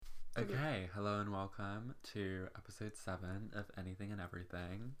Okay, hello and welcome to episode 7 of Anything and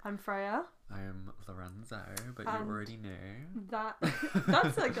Everything. I'm Freya. I'm Lorenzo, but And you already knew.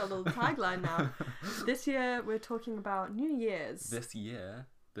 That's like a little tagline now. This year we're talking about New Year's.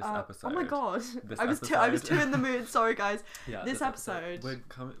 This episode. Oh my god. This I was too in the mood. Sorry guys. Yeah, this episode. We're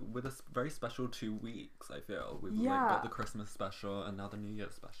coming with a very special 2 weeks, I feel. We've Yeah. got the Christmas special and now the New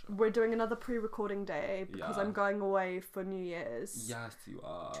Year's special. We're doing another pre-recording day because Yeah. I'm going away for New Year's. Yes, you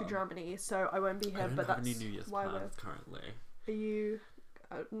are. To Germany, so I won't be here. I don't but have that's any New Year's why plans currently. Are you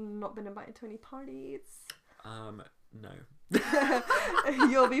not been invited to any parties? No.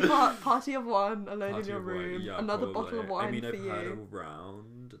 You'll be party of one, alone Party in your of one, room. yeah, Another probably. bottle of wine I mean, for I've you. heard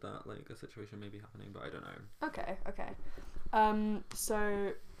around that like a situation may be happening, but I don't know. Okay.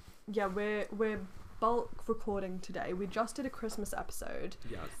 So yeah, we're bulk recording today. We just did a Christmas episode.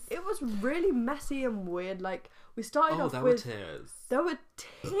 Yes. It was really messy and weird. Like we started off there with were tears. there were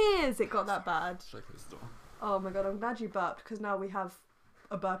tears. It got that bad. Should I close the door? Oh my god, I'm glad you burped because now we have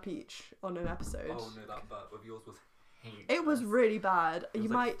a burp each on an episode. Oh no, that burp of yours was heinous. It was really bad. It was You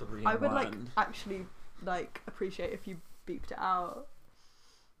like might. 3 in I would like 1. actually like appreciate if you beeped it out.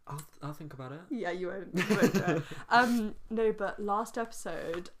 I'll think about it. Yeah, you won't do it. No, but last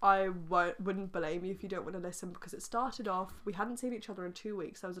episode, I wouldn't blame you if you don't want to listen because it started off, we hadn't seen each other in 2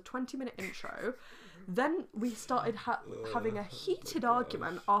 weeks. There was a 20-minute intro. Then we started having a heated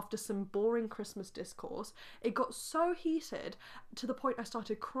argument after some boring Christmas discourse. It got so heated to the point I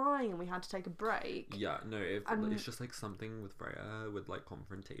started crying and we had to take a break. Yeah, no, it's just like something with Freya with like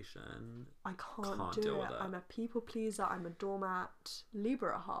confrontation. I can't deal do with it. it. I'm a people pleaser. I'm a doormat.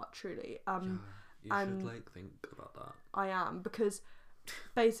 Libra at heart, truly. You and should like think about that. I am, because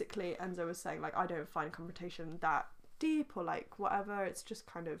basically Enzo was saying like I don't find confrontation that deep or like whatever. It's just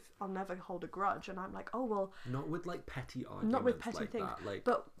kind of I'll never hold a grudge, and I'm like, oh well, Not with like petty arguments. not with petty like things, that. Like,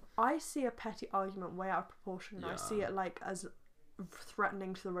 but I see a petty argument way out of proportion, and I see Yeah. it like as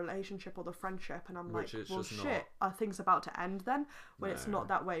threatening to the relationship or the friendship, and I'm Which like, is well just shit, are things about to end then? When it's No. not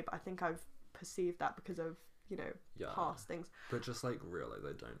that way, but I think I've perceived that because of Yeah. past things. But just like realize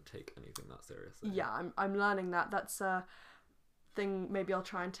I don't take anything that seriously. Yeah, I'm learning that. That's a thing maybe I'll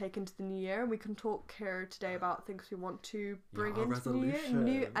try and take into the new year, and we can talk here today about things we want to bring our into the new year,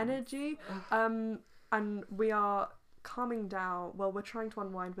 new resolutions. energy. And we are calming down. Well, we're trying to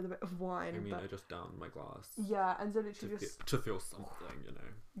unwind with a bit of wine. I mean, but I just downed my glass yeah, and so to, literally just to feel something, you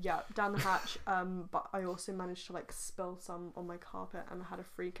know. yeah, down the hatch. But I also managed to like spill some on my carpet and I had a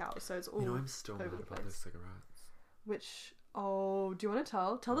freak out. So it's all I'm still over mad the about place. those cigarettes. Which do you want to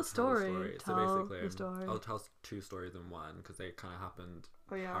tell? Tell I'll the story. So Tell basically, the story. I'll tell 2 stories in one because they kind of happened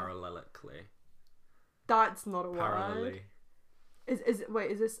Oh yeah, parallelically. that's not a word. Parallelly. Is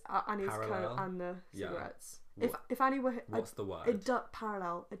this Annie's Parallel? coat and the Yeah. cigarettes? What- If Annie were here, What's the word?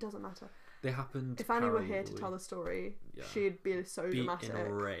 parallel. It doesn't matter. They happened. If Annie were here to parallelly. tell the story, Yeah. she'd be so Be dramatic.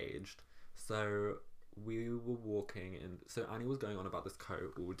 enraged. So we were walking in. So Annie was going on about this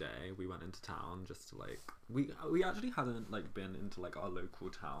coat all day. We went into town just to like we actually hadn't like been into like our local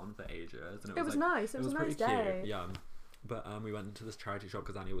town for ages, and It was like, nice. It was a nice pretty day. cute. Yeah. But we went into this charity shop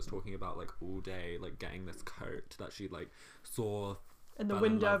because Annie was talking about like all day like getting this coat that she like saw In the fell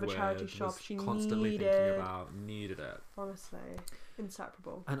in window love of a charity with, shop, was she constantly needed. thinking about, needed it. Honestly,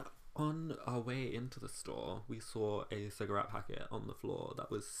 inseparable. And on our way into the store, we saw a cigarette packet on the floor that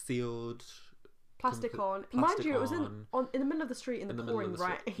was sealed. Plastic on. Mind plastic you, it was on. in the middle of the street in the middle pouring of the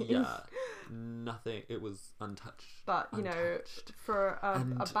rain. street. Yeah, nothing. It was untouched. But you know, Untouched. for a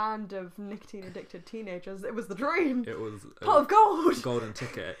And- band of nicotine addicted teenagers, it was the dream. It was Pot of gold. golden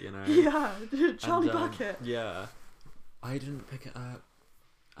ticket, you know. Yeah, Charlie And, Bucket. Yeah, I didn't pick it up,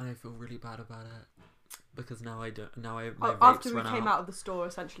 and I feel really bad about it because now I don't. Now my After vapes we went came out of the store,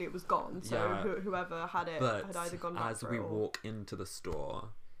 essentially it was gone. So Yeah. whoever had it But had either gone back as for we it or walk into the store,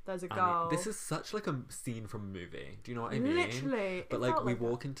 there's a Annie, girl. this is such like a scene from a movie. Do you know what I mean? Literally. But it like felt we that.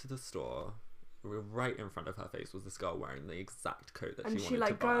 walk into the store, right in front of her face was this girl wearing the exact coat that And she she wanted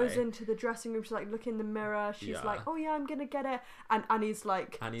like to buy. goes into the dressing room. She's like, look in the mirror. She's Yeah. like, oh yeah, I'm gonna get it. And Annie's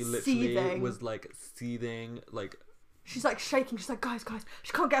like, Annie literally seething. was like seething, like She's like shaking. She's like, guys,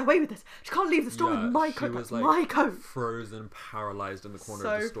 she can't get away with this. She can't leave the store yeah, with my she coat. was That's like my coat. frozen, paralyzed in the corner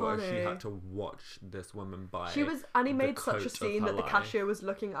So of the store. She funny. had to watch this woman buy. Annie the made such coat a of scene her that the life. cashier was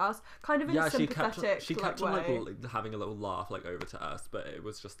looking at us, kind of in a She kept sympathetic on way. like having a little laugh like over to us, but it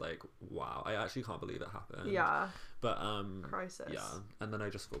was just like, wow, I actually can't believe it happened. Yeah, But crisis. yeah, and then I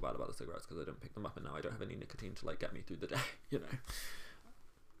just feel bad about the cigarettes because I didn't pick them up, and now I don't have any nicotine to like get me through the day. You know.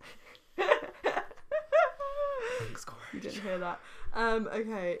 Thanks, Corey. You didn't hear that.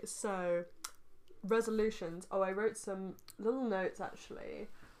 Okay, so resolutions. Oh, I wrote some little notes actually.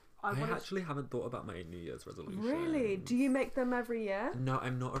 I actually haven't thought about my New Year's resolution. Really? Do you make them every year? No,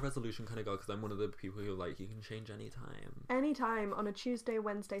 I'm not a resolution kind of girl because I'm one of the people who like you can change anytime. Anytime on a Tuesday,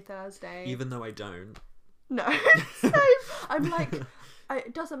 Wednesday, Thursday. Even though I don't. No. Same. I'm like,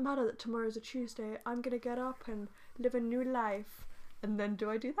 it doesn't matter that tomorrow's a Tuesday. I'm gonna get up and live a new life. And then do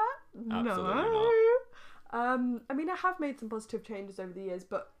I do that? Absolutely No. I mean, I have made some positive changes over the years,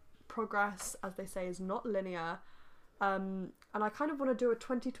 but progress, as they say, is not linear. And I kind of want to do a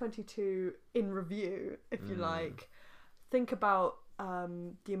 2022 in review, if you like. Think about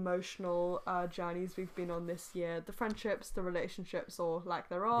the emotional journeys we've been on this year, the friendships, the relationships, or lack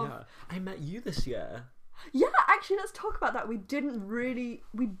thereof. Yeah, I met you this year. Yeah, actually, let's talk about that. We didn't know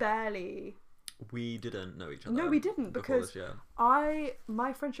each other. No, we didn't, because this year.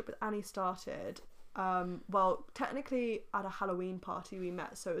 my friendship with Annie started, well, technically at a Halloween party we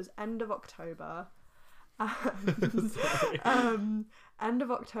met, so it was end of October. End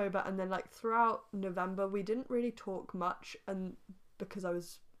of October, and then like throughout November we didn't really talk much, and because I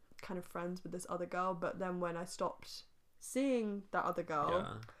was kind of friends with this other girl, but then when I stopped seeing that other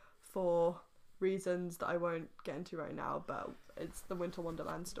girl for reasons that I won't get into right now, but it's the Winter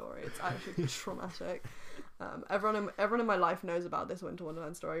Wonderland story. It's actually traumatic. Everyone in my life knows about this Winter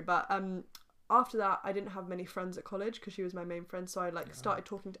Wonderland story, but after that I didn't have many friends at college because she was my main friend, so I started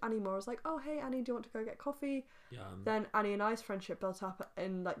talking to Annie more. I was like, oh hey Annie, do you want to go get coffee? Then Annie and I's friendship built up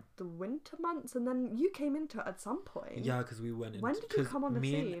in like the winter months, and then you came into it at some point. Yeah, because we went into... When did you come on the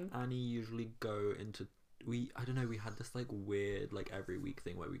scene? Me and Annie usually go into... I don't know, we had this like weird like every week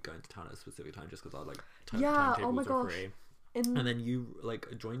thing where we go into town at a specific time just because our like timetables were free. And then you like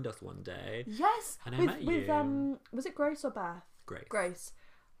joined us one day. Yes, and I met you. Was it Grace or Beth? Grace.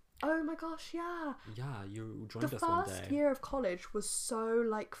 Oh my gosh, yeah. Yeah, you joined us one day. The first year of college was so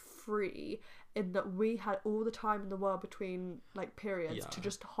like free in that we had all the time in the world between like periods to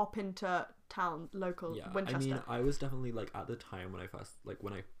just hop into town, local Winchester. I mean, I was definitely like at the time when I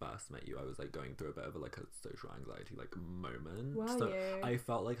first met you, I was like going through a bit of a social anxiety like moment. Were you? I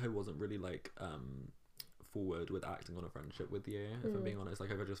felt like I wasn't really like forward with acting on a friendship with you, if I'm being honest. Like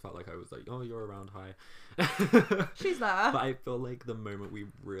I just felt like I was like, oh, you're around, hi. She's there. But I feel like the moment we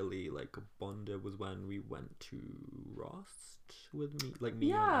really like bonded was when we went to Ross with me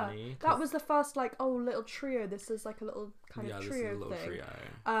and Annie. That was the first like little trio. This is like a little kind of trio thing. Trio.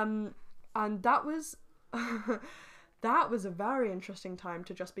 And that was that was a very interesting time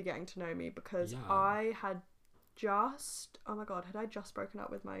to just be getting to know me, because I had just broken up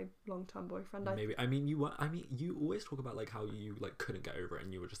with my long-term boyfriend. Maybe. I mean, you always talk about like how you like couldn't get over it,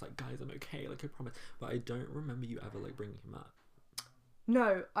 and you were just like, guys, I'm okay, like I promise. But I don't remember you ever like bringing him up.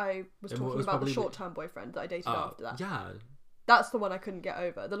 No, I was talking about the short-term boyfriend that I dated after that. Yeah. That's the one I couldn't get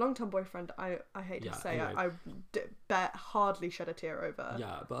over. The long-term boyfriend, I hate to say, anyway. I hardly shed a tear over.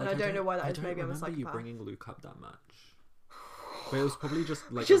 Yeah, but like, and I don't know why that is. Maybe I'm a psychopath. I don't remember you bringing Luke up that much. But it was probably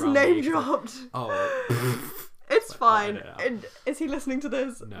just like just name dropped. Oh. It's fine. And is he listening to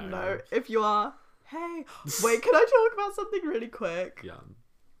this? No. If you are, hey, wait, can I talk about something really quick? Yeah.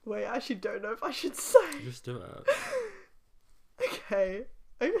 Wait, I actually don't know if I should say. Just do it. Okay.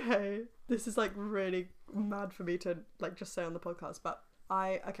 This is like really mad for me to like just say on the podcast, but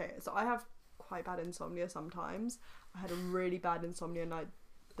so I have quite bad insomnia sometimes. I had a really bad insomnia night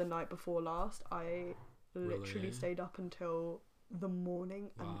the night before last. I literally stayed up until the morning,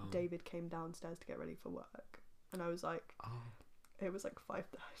 and David came downstairs to get ready for work. And I was like, it was like 5:30.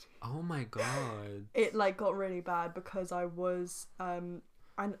 Oh my god. It like got really bad because I was and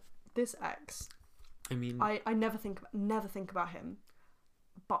this ex. I mean, I never think about him,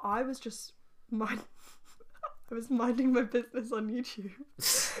 but I was just I was minding my business on YouTube.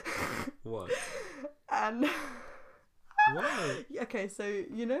 What? And what? Okay, so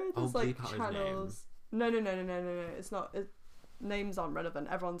you know there's like channels. No. It's not. Names aren't relevant.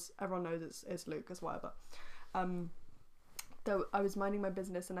 Everyone knows it's Luke as well, but. Though I was minding my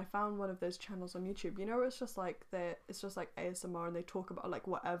business and I found one of those channels on YouTube, you know, where it's just like ASMR and they talk about like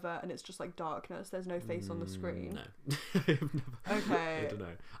whatever, and it's just like darkness, there's no face on the screen. No. I've never, okay, I don't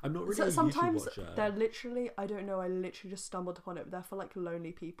know, I'm not really so a sometimes YouTube watcher. They're literally, I don't know, I literally just stumbled upon it, but they're for like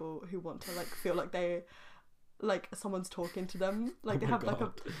lonely people who want to like feel like they like someone's talking to them, like they have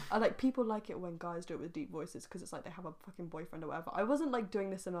God. Like people like it when guys do it with deep voices because it's like they have a fucking boyfriend or whatever. I wasn't like doing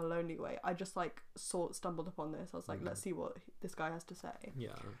this in a lonely way. I just like stumbled upon this. I was like, let's see what this guy has to say. Yeah.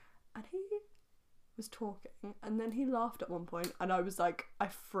 And he was talking, and then he laughed at one point, and I was like, I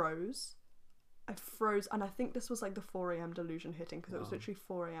froze, and I think this was like the 4 a.m. delusion hitting, because it was literally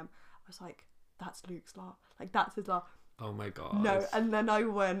 4 a.m. I was like, that's Luke's laugh, like that's his laugh. Oh my god. No, and then I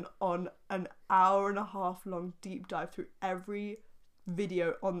went on an hour and a half long deep dive through every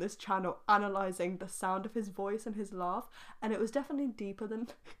video on this channel analysing the sound of his voice and his laugh, and it was definitely deeper than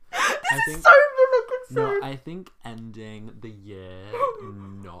I think so mimic no, I think ending the year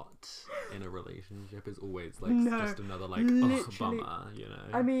not in a relationship is always like just another like bummer, you know.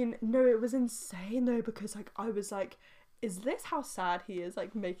 I mean, no, it was insane though, because like I was like, is this how sad he is,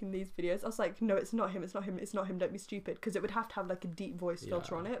 like making these videos? I was like, no, it's not him, don't be stupid, because it would have to have like a deep voice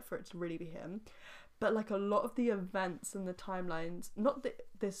filter on it for it to really be him. But like a lot of the events and the timelines, not that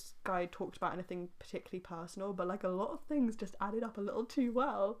this guy talked about anything particularly personal, but like a lot of things just added up a little too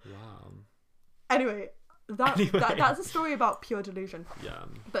well. Wow. Anyway, that's a story about pure delusion. Yeah.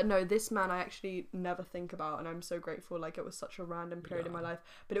 But no, this man I actually never think about, and I'm so grateful. Like, it was such a random period in my life,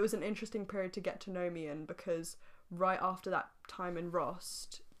 but it was an interesting period to get to know me in, because right after that time in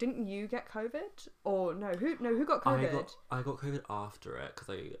Rost, didn't you get COVID? Or no, who got COVID? I got COVID after it, because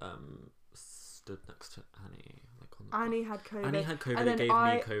I stood next to Annie. Like Annie had COVID. Annie had COVID, and and then gave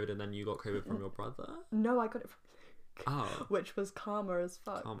me COVID, and then you got COVID from your brother? No, I got it from Luke. Oh. Which was karma as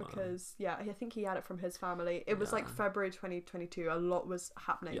fuck. Because, yeah, I think he had it from his family. It was like February 2022. A lot was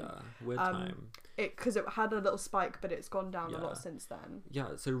happening. Yeah, weird time. Because it had a little spike, but it's gone down a lot since then.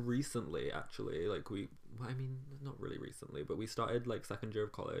 Yeah, so recently, actually, like I mean, not really recently, but we started like second year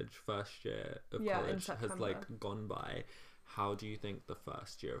of college, first year of college has like gone by. How do you think the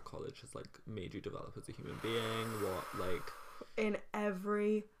first year of college has like made you develop as a human being? What, like, in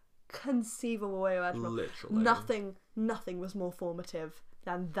every conceivable way imaginable. Literally. Nothing was more formative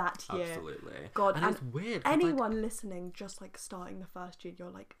than that year. Absolutely. God, and it's weird. Anyone listening, just like starting the first year, you're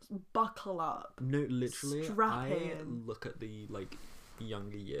like, buckle up. No, literally. Strap in. Look at the like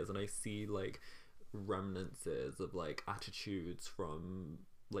younger years and I see like remnants of like attitudes from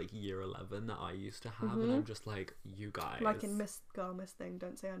like year 11 that I used to have, and I'm just like, you guys, like in Miss Thing,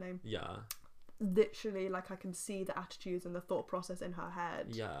 don't say her name. Yeah, literally, like I can see the attitudes and the thought process in her head.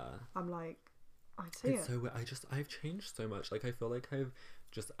 Yeah, I'm like, I see it's so weird. I've changed so much. Like I feel like I've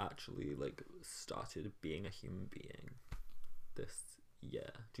just actually like started being a human being this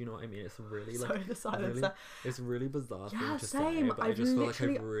year. Do you know what I mean? It's really like, sorry, the silence really, there. It's really bizarre thing to same. say, but I just feel like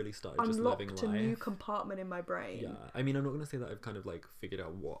I've really started just living life. Unlocked a new compartment in my brain. Yeah, I mean, I'm not gonna say that I've kind of like figured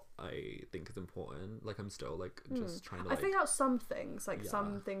out what I think is important. Like I'm still like just trying to like, I figured out some things, like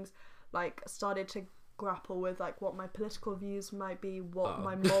some things like started to grapple with like what my political views might be, what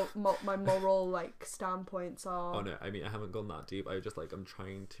my moral like standpoints are. Oh no, I mean, I haven't gone that deep. I just like, I'm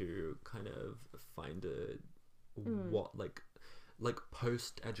trying to kind of find what like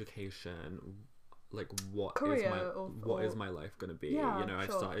post education, like what is my life gonna be? Yeah, you know,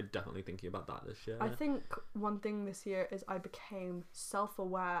 I've started definitely thinking about that this year. I think one thing this year is I became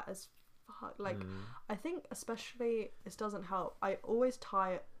self-aware as fuck. Like I think especially, this doesn't help, I always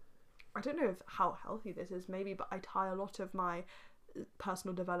tie, I don't know how healthy this is maybe, but I tie a lot of my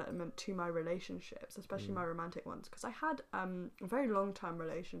personal development to my relationships, especially my romantic ones, because I had a very long-term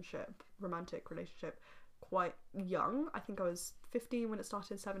romantic relationship quite young. I think I was 15 when it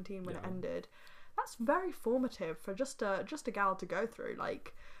started, 17 when it ended. That's very formative for just a gal to go through.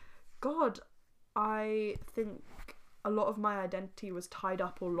 Like, God, I think a lot of my identity was tied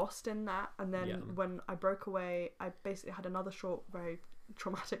up or lost in that. And then when I broke away, I basically had another short, very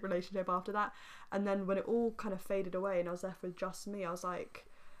traumatic relationship after that. And then when it all kind of faded away and I was left with just me, I was like,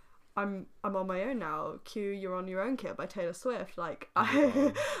 I'm on my own now. Q, You're on Your Own Kid by Taylor Swift. Like,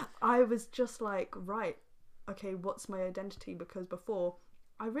 I was just like, right, okay, what's my identity? Because before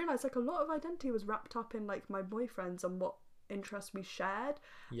I realized like a lot of identity was wrapped up in like my boyfriends and what interests we shared,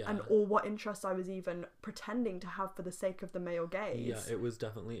 or what interests I was even pretending to have for the sake of the male gaze. Yeah, it was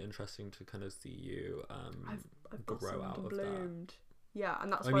definitely interesting to kind of see you I've grow out of bloomed. That. Yeah,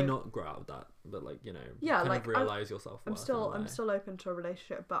 and that's I mean, not grow out of that, but like, you know, kind like of realize yourself. I'm still open to a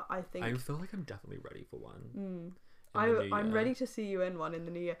relationship, but I think I feel like I'm definitely ready for one. I'm ready to see you in one in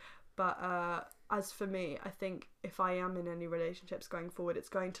the new year. But as for me, I think if I am in any relationships going forward, it's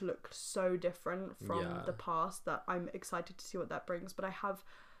going to look so different from the past that I'm excited to see what that brings. But I have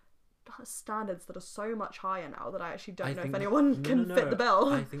standards that are so much higher now that I actually don't know if anyone can fit the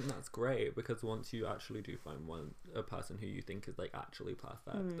bill. I think that's great, because once you actually do find a person who you think is like actually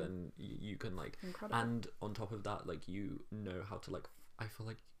perfect, then you can like, and on top of that, like, you know how to like, I feel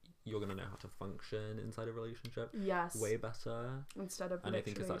like you're gonna know how to function inside a relationship way better, instead of, and I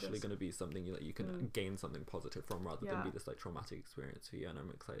think it's actually going to be something that you can gain something positive from, rather than be this like traumatic experience for you. And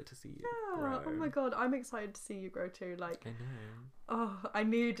I'm excited to see you grow. Oh my God, I'm excited to see you grow too. Like, I know. Oh, I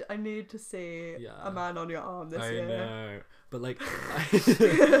need to see a man on your arm this year. I know, but like,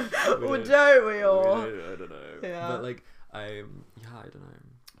 well, don't we all? I don't know. Yeah, but like, I don't know.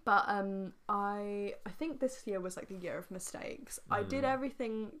 But I think this year was like the year of mistakes. I did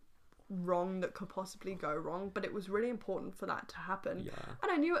everything wrong that could possibly go wrong, but it was really important for that to happen. Yeah.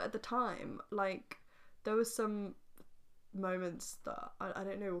 And I knew it at the time. Like, there was some moments that I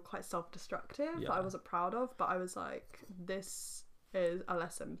don't know, were quite self-destructive, that I wasn't proud of, but I was like, this is a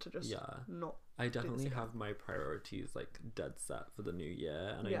lesson to just not. I definitely have my priorities like dead set for the new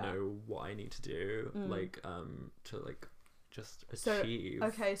year, and I know what I need to do, like to like just achieve.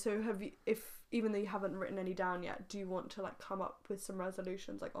 Okay, so have you, if even though you haven't written any down yet, do you want to like come up with some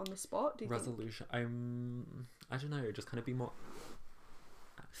resolutions like on the spot? Do you think? I don't know, just kind of be more.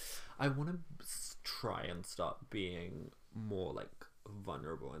 I want to try and start being more like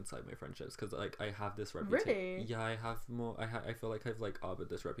vulnerable inside my friendships, because like I have this reputation. Really? Yeah, I have more. I feel like I've like harbored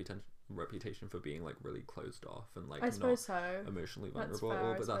this reputation for being like really closed off and like I suppose not so. emotionally That's vulnerable fair, at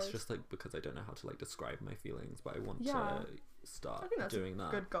all. But that's suppose. just like because I don't know how to like describe my feelings. But I want Yeah. to start I think that's doing a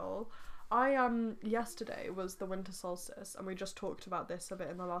that. good goal. Yesterday was the winter solstice, and we just talked about this a bit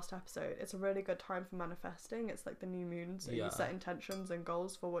in the last episode. It's a really good time for manifesting. It's like the new moon, so you set intentions and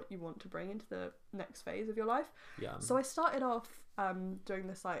goals for what you want to bring into the next phase of your life. Yeah. So I started off doing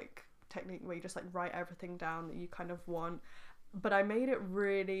this like technique where you just like write everything down that you kind of want, but I made it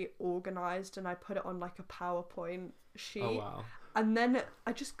really organized, and I put it on like a PowerPoint sheet. Oh wow. And then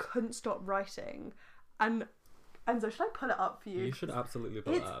I just couldn't stop writing, and so should I pull it up for you? You should absolutely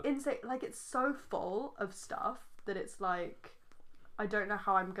pull it up. It's insane. Like, it's so full of stuff that it's like, I don't know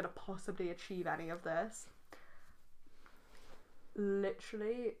how I'm gonna possibly achieve any of this.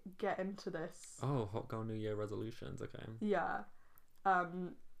 Literally get into this. Oh, hot girl New Year resolutions. Okay. Yeah.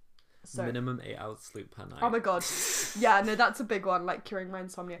 So minimum 8 hours sleep per night. oh my god. Yeah, no, that's a big one. Like curing my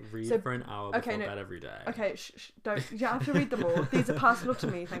insomnia. Read for an hour before bed every day. Okay, don't. You have to read them all. These are personal to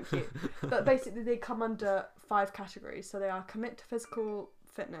me, thank you. But basically, they come under 5 categories. So they are commit to physical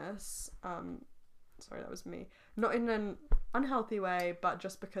fitness. Sorry, that was me. Not in an unhealthy way, but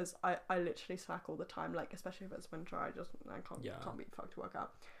just because I literally slack all the time. Like, especially if it's winter, I can't be fucked to work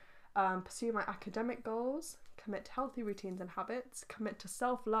out. Pursue my academic goals. Commit to healthy routines and habits. Commit to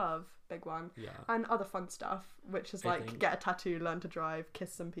self-love, big one. Yeah. And other fun stuff, which is like get a tattoo, learn to drive,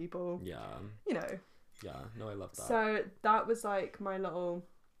 kiss some people. Yeah. You know. Yeah. No, I love that. So that was like my little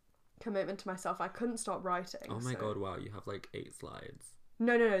commitment to myself. I couldn't stop writing. Oh my god! Wow, you have like 8 slides.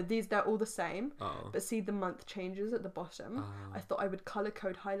 No. They're all the same. Oh. But see, the month changes at the bottom. I thought I would color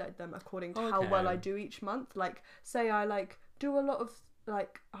code highlight them according to Okay. how well I do each month. Like, say I like do a lot of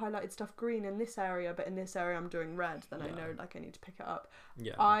like highlighted stuff green in this area, but in this area I'm doing red, then I know like I need to pick it up.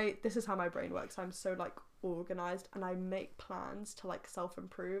 Yeah. This is how my brain works. I'm so like organized, and I make plans to like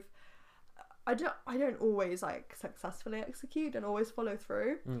self-improve. I don't always like successfully execute and always follow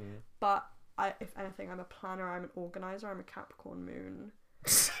through, but if anything, I'm a planner, I'm an organizer, I'm a Capricorn moon.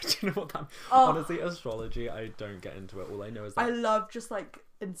 Do you know what that? Honestly, astrology, I don't get into it. All I know is that I love just like,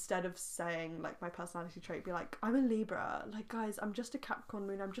 instead of saying like my personality trait, be like, I'm a Libra. Like, guys, I'm just a Capricorn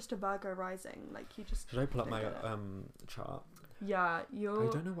moon. I'm just a Virgo rising. Like, you just. Should I pull up my chart? Yeah, you're.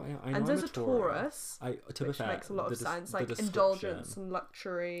 I don't know why. I know and there's I'm a Taurus. To be which fair, makes a lot of sense, like description, indulgence and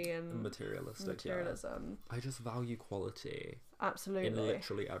luxury and materialism. Yeah. I just value quality Absolutely. in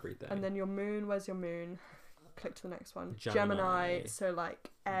literally everything. And then your moon. Where's your moon? Click to the next one. Gemini. So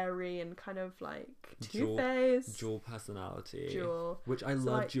like airy and kind of like two-faced. Dual personality. Dual. Which I So,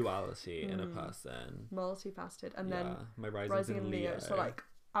 love like, duality in a person. Multifaceted. And then my rising in Leo. So like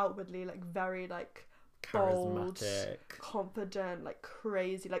outwardly like very like bold, charismatic, confident, like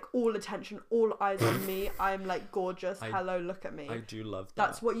crazy, like all attention, all eyes on me. I'm like gorgeous. Hello, look at me. I do love that.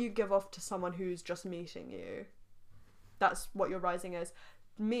 That's what you give off to someone who's just meeting you. That's what your rising is.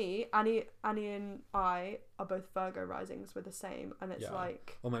 Me, Annie and I are both Virgo risings. We're the same, and it's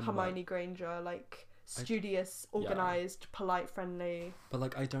like Hermione Granger, like studious, organized, polite, friendly. But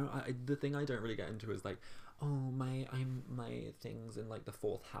like the thing I don't really get into is like, oh my things in like the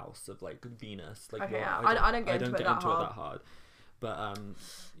 4th house of like Venus. Like, okay, I don't get into it that hard. But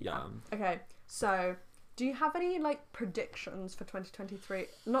yeah. Okay, so do you have any like predictions for 2023?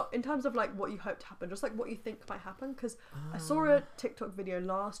 Not in terms of like what you hope to happen, just like what you think might happen. Because I saw a TikTok video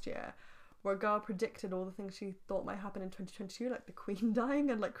last year where a girl predicted all the things she thought might happen in 2022, like the Queen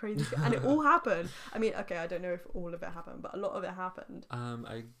dying and like crazy shit, and it all happened. I mean, okay, I don't know if all of it happened, but a lot of it happened.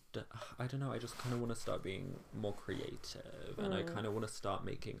 I don't know. I just kind of want to start being more creative, and I kind of want to start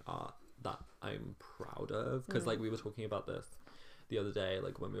making art that I'm proud of. Because like we were talking about this the other day,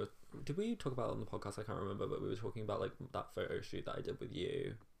 like when did we talk about it on the podcast? I can't remember, but we were talking about like that photo shoot that I did with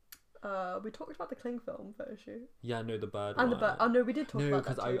you. We talked about the cling film photo shoot. Yeah, no, the bird And one. the bird. Oh no, we did talk No, about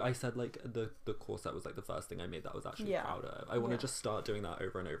because that too. I said like the corset was like the first thing I made that I was actually Yeah. proud of. I want to Yeah. just start doing that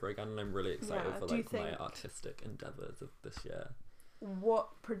over and over again, and I'm really excited Yeah. for Do you like my think- artistic endeavors of this year. What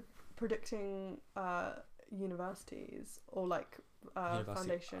predicting universities or like University-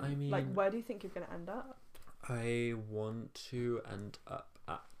 foundation? I mean- like where do you think you're gonna end up? I want to end up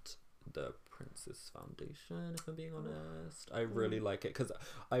at the Princess Foundation, if I'm being honest. I really like it because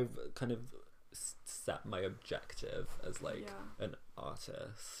I've kind of set my objective as like Yeah. an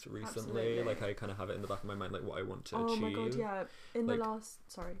artist recently. Absolutely. Like I kind of have it in the back of my mind like what I want to Oh achieve. my god, yeah. In Like- the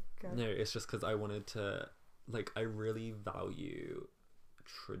last, sorry, go. No, it's just because I wanted to, like, I really value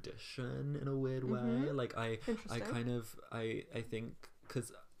tradition in a weird way. Mhm. Like I Interesting. kind of I think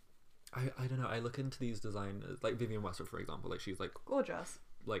because I don't know, I look into these designers like Vivienne Westwood, for example. Like she's Gorgeous.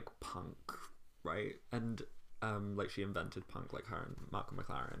 like punk, right? And like she invented punk, like her and Malcolm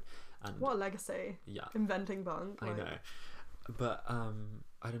McLaren. And What a legacy. yeah, Inventing punk. I like- know. But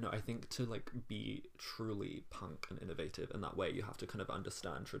I don't know, I think to like be truly punk and innovative in that way, you have to kind of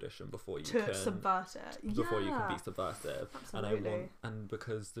understand tradition before you To can subvert it. before you Yeah. can be subversive. Absolutely. And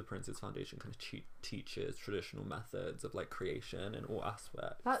because the Princess Foundation kind of teaches traditional methods of like creation in all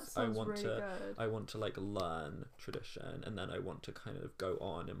aspects, That sounds I want really to good. I want to like learn tradition, and then I want to kind of go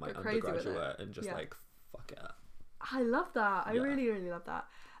on in my Go crazy with undergraduate it. and just Yeah. like fuck it. I love that. I Yeah. really, really love that.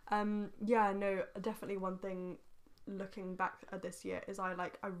 Yeah, no, definitely one thing looking back at this year is I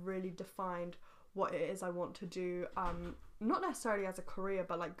really defined what it is I want to do, not necessarily as a career,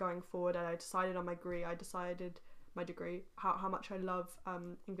 but like going forward. And I decided on my degree, how much I love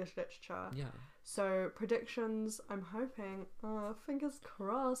English literature. Yeah. So predictions, I'm hoping, fingers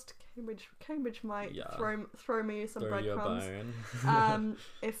crossed, Cambridge might Yeah. throw me some Throw you a breadcrumbs. bone.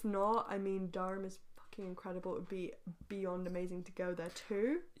 If not, I mean, Durham is fucking incredible. It would be beyond amazing to go there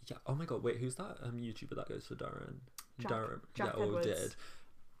too. Yeah. Oh my god. Wait. Who's that YouTuber that goes to Durham? Jack yeah. Oh, Edwards. did.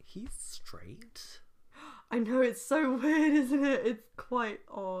 He's straight. I know, it's so weird, isn't it? It's quite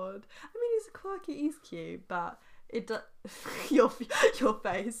odd. I mean, he's quirky, he's cute, but it does. your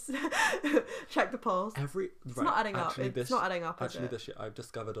face. Check the pulse. It's not adding up. It's not adding up. Actually, is it? this year I've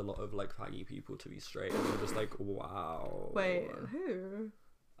discovered a lot of like faggy people to be straight, and I'm just like, wow. Wait, who?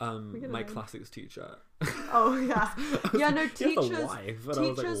 gonna My name? classics teacher. Oh yeah, yeah. No, He has a teachers. wife, and I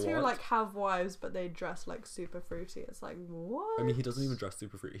was Teachers who what? like have wives, but they dress like super fruity. It's like what? I mean, he doesn't even dress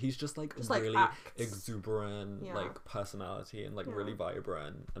super free. He's just like like, really acts. exuberant, Yeah. like personality, and like Yeah. really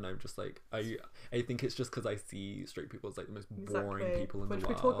vibrant. And I'm just like, I think it's just because I see straight people as like the most boring Exactly. people in Which the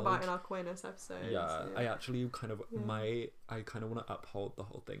we world. talk about in our queerness episodes. Yeah, I actually kind of Yeah. I kind of want to uphold the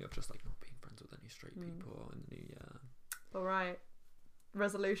whole thing of just like not being friends with any straight Mm. people in the new year. All right.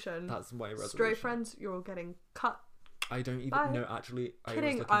 Resolution. That's my resolution. Straight friends, you're all getting cut. I don't even Bye. know. Actually, I was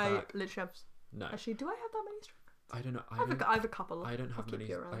Kidding. looking I back. literally have. No, Actually, do I have that many straight friends? I don't know. I have a couple. I don't I'll have keep many.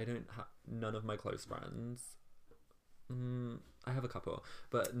 you around. I don't have none of my close friends. I have a couple,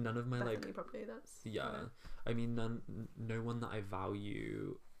 but none of my Bethany, like. probably. That's Yeah, I mean, no one that I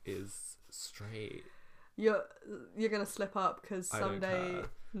value is straight. You're gonna slip up because I don't someday. care.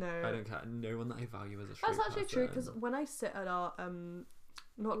 No. I don't care. No one that I value is a straight. That's actually true because person. when I sit at our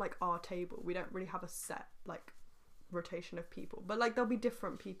not like our table, we don't really have a set like rotation of people, but like there'll be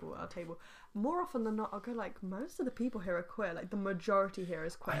different people at our table. More often than not, I'll go like most of the people here are queer. Like the majority here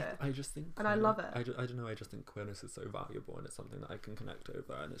is queer. I just think, And I love it. I don't know. I just think queerness is so valuable, and it's something that I can connect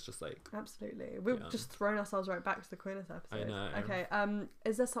over, and it's just like Absolutely, we've Yeah. just thrown ourselves right back to the queerness episode. I know. Okay.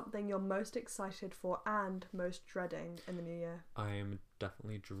 Is there something you're most excited for and most dreading in the new year? I'm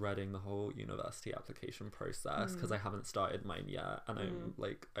definitely dreading the whole university application process because I haven't started mine yet, and I'm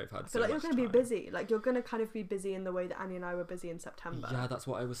like I've had. I feel like you're going to be busy. Like you're going to kind of be busy in the way that Annie and I were busy in September. Yeah, that's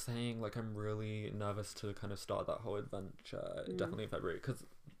what I was saying. Like I'm really nervous to kind of start that whole adventure. Definitely in February because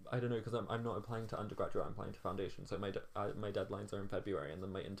I don't know because I'm not applying to undergraduate. I'm applying to foundation. So my deadlines are in February, and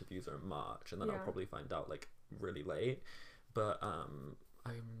then my interviews are in March, and then I'll Yeah. probably find out like really late. But I'm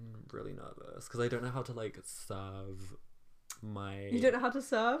really nervous because I don't know how to like serve my. You don't know how to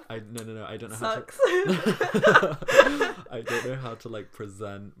serve? I no. I don't know Sucks. how to. I don't know how to like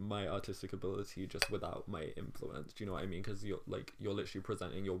present my artistic ability just without my influence. Do you know what I mean? Because you're literally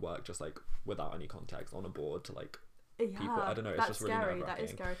presenting your work just like without any context on a board to like people. I don't know. It's That's just really scary. nerve-wracking. That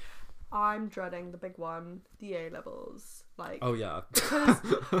is scary. I'm dreading the big one, the A levels. Like, Oh yeah. because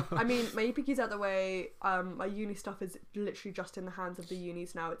I mean, my EPQ's out the way. My uni stuff is literally just in the hands of the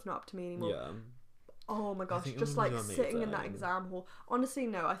unis now. It's not up to me anymore. Yeah. Oh my gosh, think just you're like gonna sitting in that amazing. exam hall. Honestly,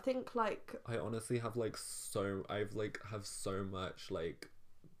 no. I think like I honestly have like have so much like.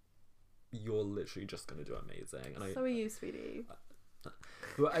 You're literally just gonna do amazing, and so are you, sweetie.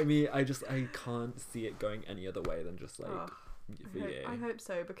 But I mean, I can't see it going any other way than just like for you. I hope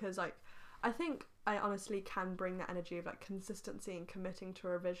so, because like I think I honestly can bring that energy of like consistency and committing to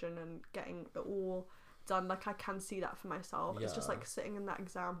a revision and getting it all done. Like I can see that for myself. It's just like sitting in that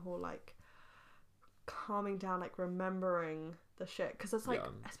exam hall, like calming down, like remembering the shit, because it's like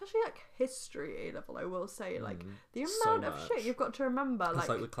especially like history A level, I will say, like the amount of shit you've got to remember. It's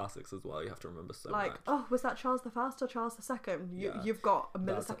like with classics as well, you have to remember so like, much. Oh, was that Charles the First or Charles the Second? You've got a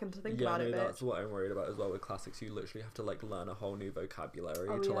millisecond to think about it. That's what I'm worried about as well with classics. You literally have to like learn a whole new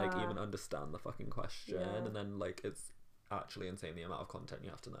vocabulary to like even understand the fucking question, and then like it's actually insane the amount of content you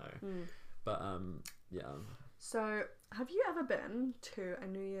have to know. But yeah. So have you ever been to a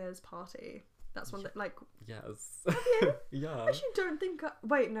New Year's party? That's one that, like... Yes. Have you? Yeah. I actually don't think...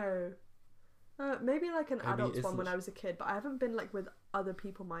 Wait, no. Maybe, like, an adult's one when I was a kid, but I haven't been, like, with other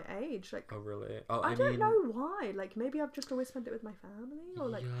people my age. Like, oh, really? Oh, I don't know why. Like, maybe I've just always spent it with my family, or,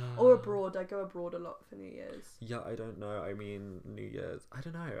 like... Or abroad. I go abroad a lot for New Year's. Yeah, I don't know. I mean, New Year's... I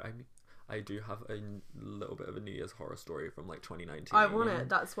don't know. I mean... I do have a little bit of a New Year's horror story from like 2019. I want it.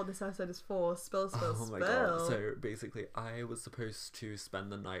 That's what this episode is for. Spill, spill, spill. Oh my god. So basically, I was supposed to spend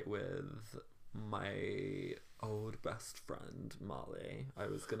the night with my old best friend Marley. I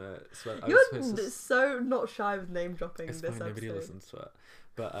was gonna spend. You're so not shy with name dropping this episode. Nobody listens to it,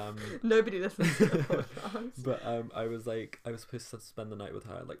 but nobody listens to the podcast. But I was supposed to spend the night with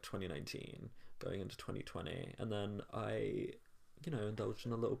her like 2019, going into 2020, and then I, indulged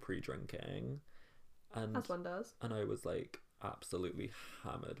in a little pre-drinking, and as one does. And I was like absolutely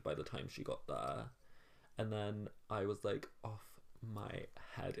hammered by the time she got there, and then I was like off my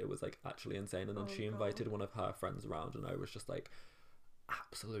head. It was like actually insane. And then she invited one of her friends around, and I was just like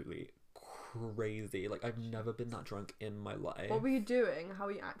absolutely crazy. Like I've never been that drunk in my life. What were you doing? How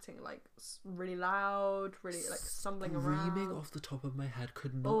were you acting? Like really loud, really like stumbling around? Screaming off the top of my head,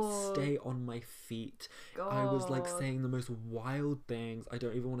 could not stay on my feet. God. I was like saying the most wild things. I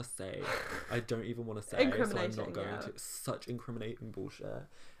don't even want to say. So I'm not going to. Such incriminating bullshit.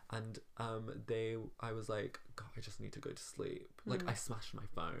 And I was like, God, I just need to go to sleep. Like I smashed my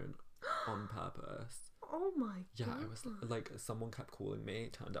phone on purpose. Oh my god. Yeah, I was like, someone kept calling me.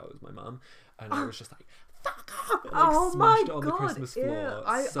 It turned out it was my mum, and I was just like, "Fuck up!" And, like, smashed it on the Christmas floor.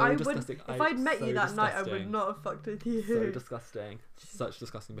 So disgusting. If I'd met you that night, I would not have fucked with you. So disgusting. Such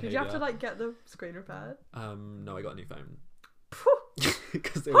disgusting behaviour. Did you have to like get the screen repaired? No, I got a new phone.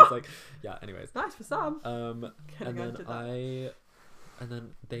 Because it was like, yeah. Anyways. Nice for some. And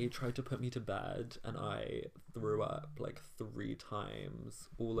then they tried to put me to bed, and I threw up like 3 times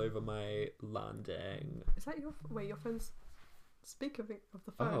all over my landing. Is that your phone's... Speaking of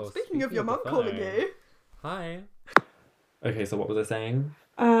the phone. Speaking of your mum calling you. Hi. Okay, so what was I saying?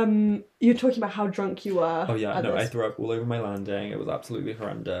 You're talking about how drunk you were. Oh yeah, no, I threw up all over my landing. It was absolutely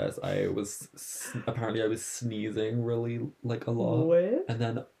horrendous. I was sneezing really like a lot. Weird. And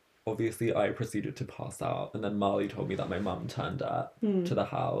then obviously I proceeded to pass out, and then Marley told me that my mum turned up to the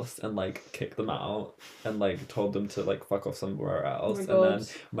house and like kicked them out and like told them to like fuck off somewhere else. And then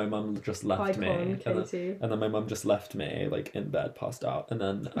my mum just left me. And then my mum just left me like in bed, passed out, and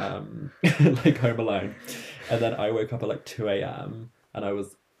then like home alone. And then I woke up at like 2 a.m. and I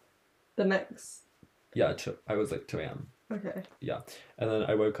was I was like 2 a.m. Okay. Yeah. And then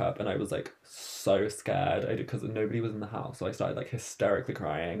I woke up and I was like so scared. Because nobody was in the house, so I started like hysterically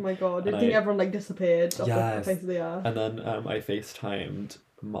crying. Oh my god! Did you think everyone like disappeared off the face of the earth? And then I FaceTimed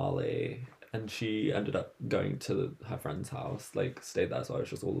Marley, and she ended up going to her friend's house, like stayed there, so I was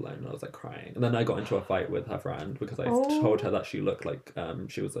just all alone and I was like crying. And then I got into a fight with her friend because I told her that she looked like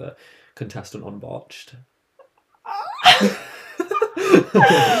she was a contestant on Botched.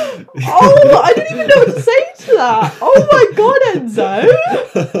 Oh, I didn't even know what to say to that. Oh my god, Enzo.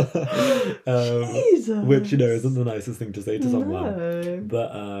 Jesus. Which isn't the nicest thing to say to someone.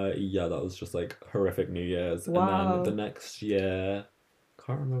 But yeah, that was just like horrific New Year's. Wow. And then the next year,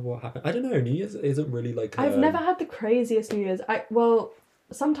 can't remember what happened. I don't know. New Year's isn't really like. I've never had the craziest New Year's.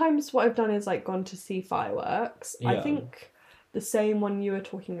 Sometimes what I've done is like gone to see fireworks. Yeah. I think the same one you were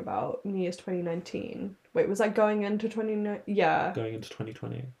talking about, New Year's 2019. Wait, was that going into 2019? Yeah. Going into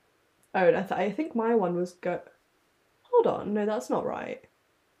 2020. Oh, I think my one was Hold on, no, that's not right.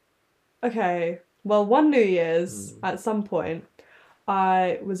 Okay, well, one New Year's, at some point,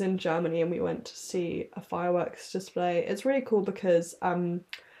 I was in Germany and we went to see a fireworks display. It's really cool because the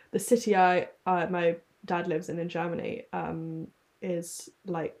city my dad lives in Germany is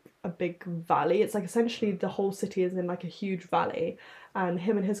like a big valley. It's like essentially the whole city is in like a huge valley, and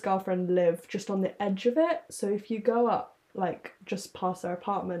him and his girlfriend live just on the edge of it. So if you go up like just past their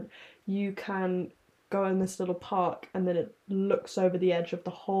apartment, you can go in this little park, and then it looks over the edge of the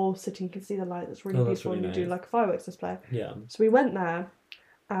whole city. You can see the light. It's really beautiful, really and you do nice. like a fireworks display. Yeah. So we went there,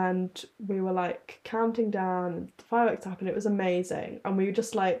 and we were like counting down, and the fireworks happened. It was amazing, and we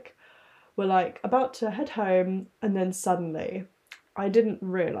just like were like about to head home, and then suddenly, I didn't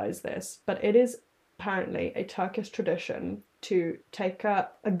realize this, but it is apparently a Turkish tradition to take a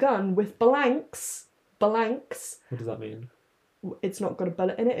gun with blanks. Blanks. What does that mean? It's not got a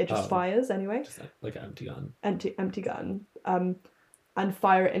bullet in it. It just fires anyway. Just like an empty gun. Empty gun. And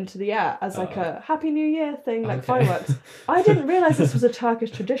fire it into the air as like a Happy New Year thing, like fireworks. I didn't realise this was a Turkish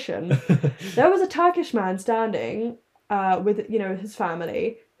tradition. There was a Turkish man standing with, you know, his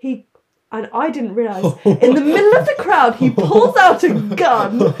family. And I didn't realise, in the middle of the crowd, he pulls out a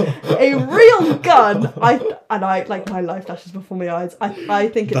gun, a real gun. I like, my life flashes before my eyes. I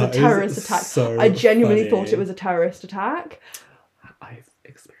think it's a terrorist attack. So I genuinely funny. thought it was a terrorist attack. I've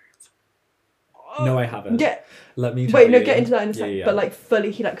experienced. No, I haven't. Yeah. Let me tell you. Get into that in a sec. Yeah. But like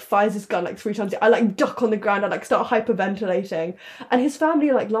fully, he like fires his gun like 3 times. I like duck on the ground. I like start hyperventilating, and his family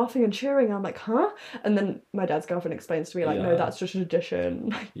are like laughing and cheering. I'm like, huh? And then my dad's girlfriend explains to me like, no, that's just a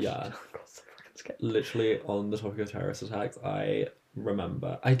tradition. Like, yeah. Oh God, so fucking scared. Literally on the topic of terrorist attacks, I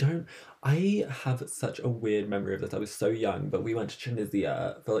remember. I have such a weird memory of this. I was so young, but we went to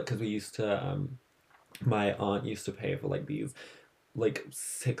Tunisia for like because we used to. My aunt used to pay for like these. Like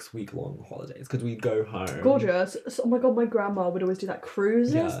 6-week-long holidays because we'd go home. Gorgeous. So, oh my God, my grandma would always do that.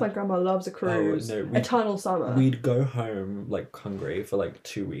 Cruises. Yeah. My grandma loves a cruise. Oh, no, Eternal summer. We'd go home like hungry for like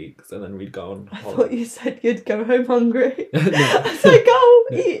 2 weeks and then we'd go on holiday. I thought you said you'd go home hungry. No. I was like, go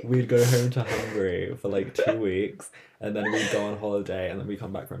eat. We'd go home to Hungary for like 2 weeks and then we'd go on holiday and then we'd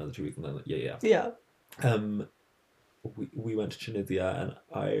come back for another 2 weeks and then Yeah. We went to Tunisia and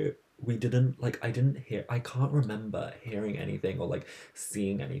I can't remember hearing anything or like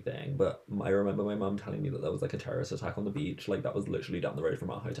seeing anything, but I remember my mum telling me that there was like a terrorist attack on the beach, like that was literally down the road from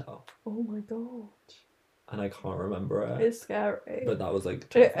our hotel. Oh my God. And I can't remember it. It's scary. But that was like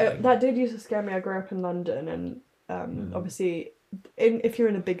terrifying. That did used to scare me. I grew up in London, and obviously, if you're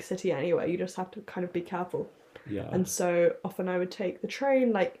in a big city anyway, you just have to kind of be careful. Yeah. And so often I would take the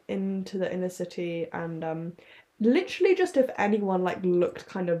train like into the inner city, and literally just if anyone like looked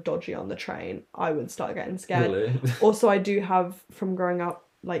kind of dodgy on the train, I would start getting scared. Really? Also, I do have, from growing up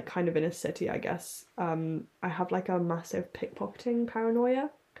like kind of in a city, I guess, I have like a massive pickpocketing paranoia.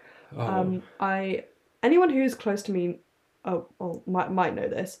 Anyone who's close to me might know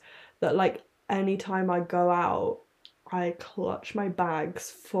this, that like anytime I go out, I clutch my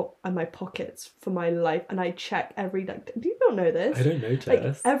bags and my pockets for my life, and I check every, like, do you not know this? I don't notice.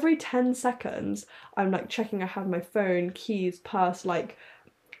 Like every 10 seconds, I'm like checking I have my phone, keys, purse, like,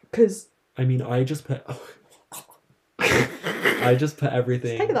 because... I mean, I just put everything... Just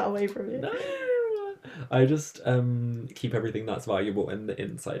take that away from you. No. I just keep everything that's valuable in the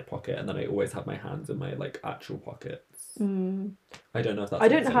inside pocket, and then I always have my hands in my like actual pockets. I don't know if that's I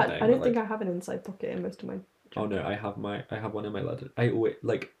don't like, think I have an inside pocket in most of my jacket. Oh no, I have one in my leather. I always,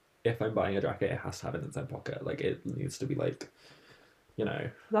 like, if I'm buying a jacket, it has to have an inside pocket. Like, it needs to be like, you know.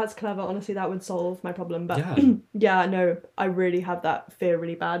 That's clever. Honestly, that would solve my problem. But yeah, yeah, no, I really have that fear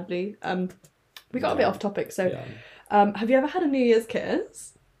really badly. We got a bit off topic. So, have you ever had a New Year's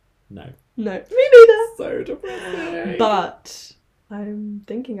kiss? No. No, me neither. So depressing. But I'm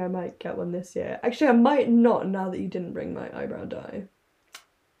thinking I might get one this year. Actually, I might not, now that you didn't bring my eyebrow dye.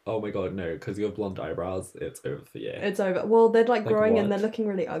 Oh my God, no, because you have blonde eyebrows, it's over for you. It's over. Well, they're like growing what? and they're looking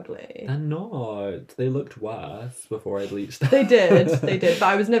really ugly. They're not. They looked worse before I bleached them. They did, but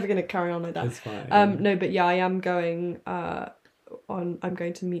I was never going to carry on like that. It's fine. No, but yeah, I am going I'm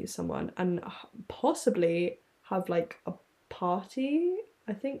going to meet someone and possibly have like a party,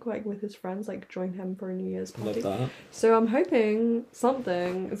 I think, like with his friends, like join him for a New Year's party. Love that. So I'm hoping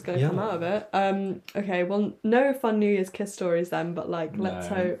something is going to come out of it. Okay, well, no fun New Year's kiss stories then, but like let's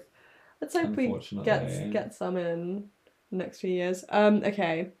hope we get some in the next few years.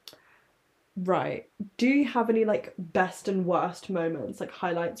 Okay. Right. Do you have any like best and worst moments, like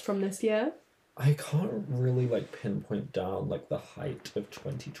highlights from this year? I can't really like pinpoint down like the height of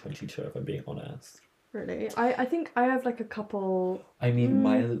 2022 if I'm being honest. Really? I think I have like a couple. I mean,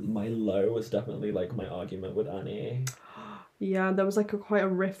 my low was definitely like my argument with Annie. Yeah, there was like quite a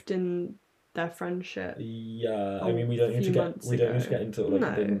rift in their friendship. Yeah, I mean, we don't need to get into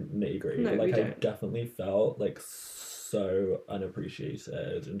like the nitty gritty. No, but like I don't. definitely felt like so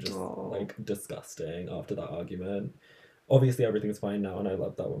unappreciated and just like disgusting after that argument. Obviously, everything's fine now, and I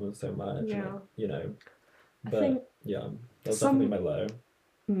love that woman so much. Yeah, and, you know, I but think yeah, that's definitely my low.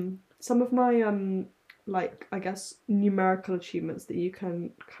 Some of my like, I guess, numerical achievements that you can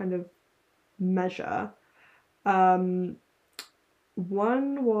kind of measure. One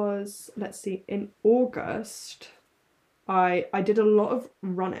was, let's see, in August, I did a lot of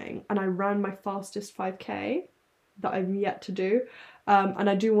running, and I ran my fastest 5K that I've yet to do. And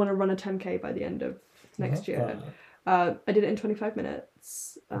I do want to run a 10K by the end of next year. I did it in 25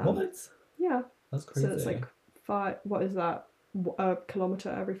 minutes. What? Yeah. That's crazy. So it's like what is that? A kilometre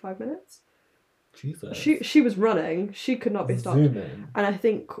every 5 minutes? Jesus. She was running. She could not be stopped. Zooming. And I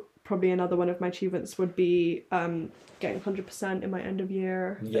think probably another one of my achievements would be getting 100% in my end of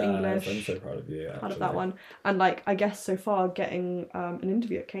year for English. I'm so proud of you. Actually. Out of that one. And like, I guess so far getting an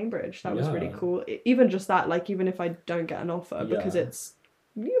interview at Cambridge, that was really cool. Even just that, like, even if I don't get an offer, because it's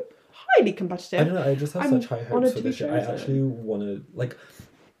highly competitive. I don't know, I just have such high hopes for this year. I actually want to, like,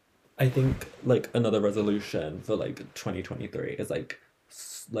 I think like another resolution for like 2023 is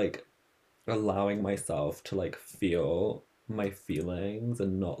like allowing myself to like feel my feelings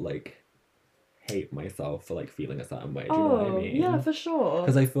and not like hate myself for like feeling a certain way. Do you know what I mean? Yeah, for sure.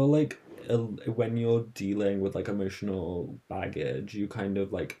 Because I feel like when you're dealing with like emotional baggage, you kind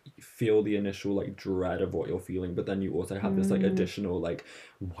of like feel the initial like dread of what you're feeling, but then you also have this like additional like,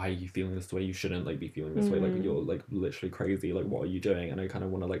 why are you feeling this way? You shouldn't like be feeling this way. Like you're like literally crazy. Like what are you doing? And I kind of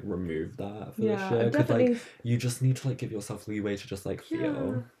want to like remove that for this year, because like you just need to like give yourself leeway to just like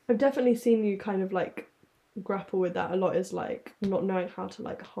feel. I've definitely seen you kind of like grapple with that a lot, is like not knowing how to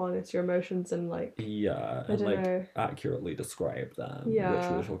like harness your emotions and like and like accurately describe them, which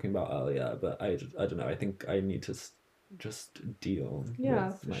we were talking about earlier. But I don't know, I think I need to just deal with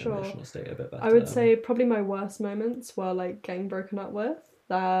my emotional state a bit better. I would say probably my worst moments were like getting broken up with.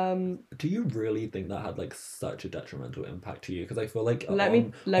 Do you really think that had like such a detrimental impact to you? Because I feel like let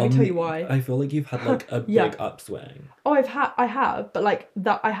me tell you why. I feel like you've had like a big upswing. Oh, I have, but like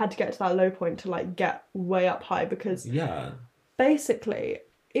that I had to get to that low point to like get way up high, because basically,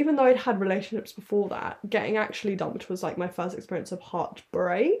 even though I'd had relationships before that, getting actually dumped was like my first experience of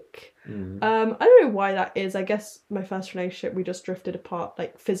heartbreak. I don't know why that is. I guess my first relationship, we just drifted apart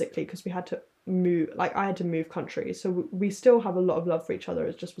like physically because we had to move, like I had to move countries, so we still have a lot of love for each other.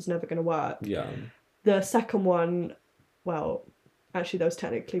 It just was never going to work. The second one, well, actually there was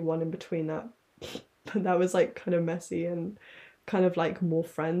technically one in between that, but that was like kind of messy and kind of like more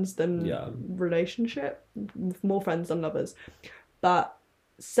friends than relationship, more friends than lovers. But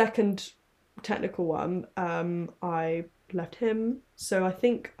second technical one, I left him, so I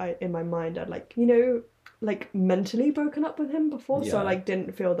think in my mind I'd like, you know, like mentally broken up with him before, so I like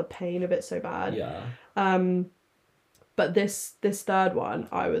didn't feel the pain of it so bad. But this third one,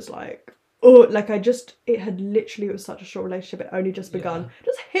 I was like, oh, like it was such a short relationship, it only just begun,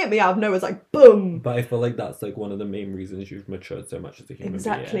 just hit me out of nowhere, it's like boom. But I feel like that's like one of the main reasons you've matured so much as a human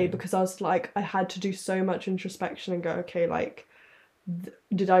being. Because I was like, I had to do so much introspection and go, okay, like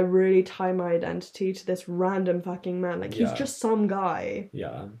did I really tie my identity to this random fucking man? Like he's just some guy.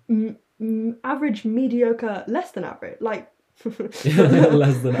 Average, mediocre, less than average, like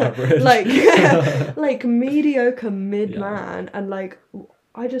less than average, like mediocre mid man, and like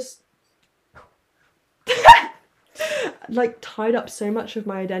I just like tied up so much of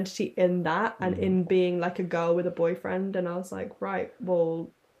my identity in that and in being like a girl with a boyfriend, and I was like, right,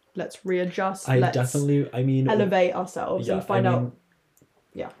 well, let's readjust. Let's elevate ourselves and find out.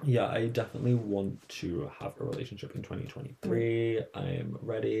 I definitely want to have a relationship in 2023. I'm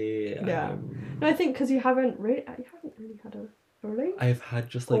ready. And I think because you haven't really had a relationship. I've had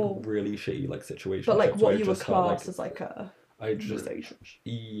just like really shitty like situations, but like what you were classed as like a I've just had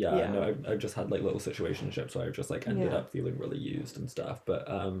like little situationships where I've just like ended up feeling really used and stuff, but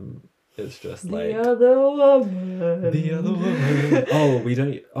it's just like the other woman.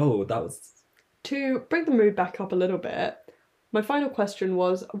 That was to bring the mood back up a little bit. My final question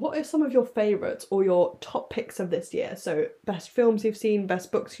was, what are some of your favourites or your top picks of this year? So best films you've seen,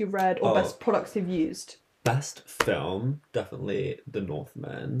 best books you've read, or best products you've used. Best film, definitely The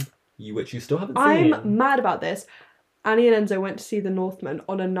Northman, which you still haven't seen. I'm mad about this. Annie and Enzo went to see The Northman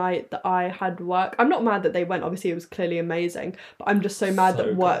on a night that I had work. I'm not mad that they went, obviously it was clearly amazing, but I'm just so mad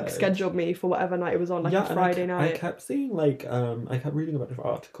that work scheduled me for whatever night it was on, like a Friday night. I kept seeing like, I kept reading a bunch of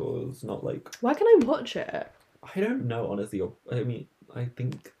articles, not like... Where can I watch it? I don't know, honestly. I mean, I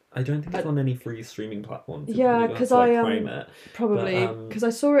don't think it's on any free streaming platforms. Yeah, because probably because I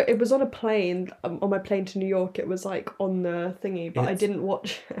saw it. It was on a plane. On my plane to New York, it was like on the thingy, but I didn't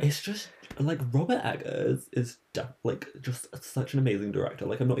watch it. It's just like Robert Eggers is like just such an amazing director.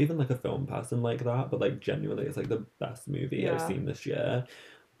 Like I'm not even like a film person like that, but like genuinely, it's like the best movie I've seen this year.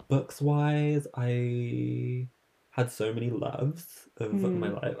 Books wise, had so many loves of my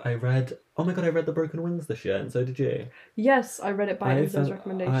Mm. life. I read, oh my god, I read The Broken Wings this year, and so did you. Yes, I read it by I Enzo's felt,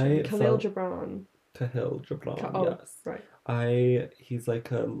 recommendation. I Khalil felt Gibran. Kahil Gibran, Oh, yes. right. He's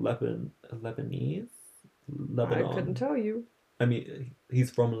like a Lebanese, I couldn't Lebanon. tell you. I mean, he's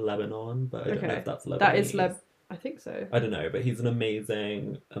from Lebanon, but I don't know if Okay. that's That is Lebanese. I think so. I don't know, but he's an It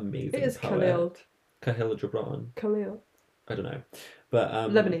amazing is poet. Khalil. Kahil Gibran. Khalil. I don't know, but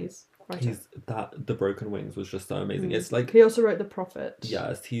Lebanese writer. he's that The Broken Wings was just so amazing. It's like, He also wrote The Prophet.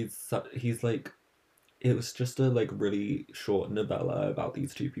 yes, he's like, it was just a like really short novella about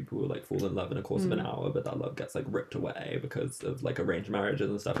these two people who like fall in love in a course of an hour, but that love gets like ripped away because of like arranged marriages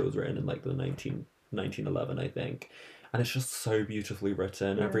and stuff. It was written in like the 1911, I think, and it's just so beautifully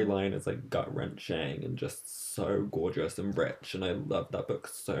written. Every line is like gut wrenching and just so gorgeous and rich, and I love that book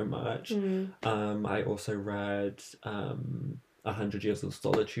so much. I also read 100 Years of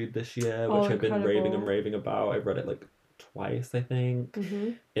Solitude this year, which I've been raving and raving about. I've read it like twice, I think.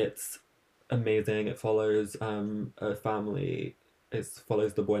 It's amazing. It follows a family. It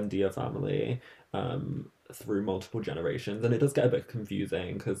follows the Buendia family through multiple generations, and it does get a bit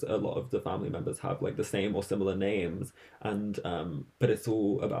confusing because a lot of the family members have like the same or similar names, and but it's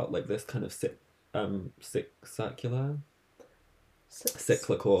all about like this kind of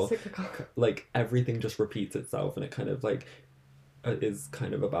cyclical, like everything just repeats itself, and it kind of like is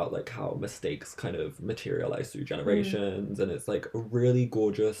kind of about like how mistakes kind of materialize through generations, and it's like a really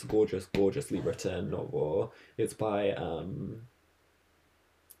gorgeously written novel. It's by oh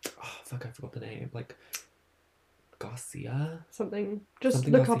fuck, I forgot the name, like Garcia something. Just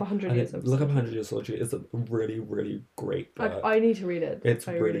something look Garcia. up 100 Years of Look up Solitude. 100 Years of Solitude. It's a really great book. I need to read it. It's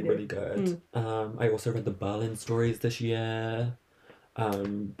really good. I also read the Berlin Stories this year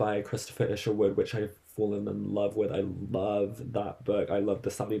by Christopher Isherwood, which I've fallen in love with. I love that book. I love the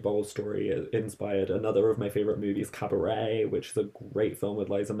Sally Bowles story. It inspired another of my favorite movies, Cabaret, which is a great film with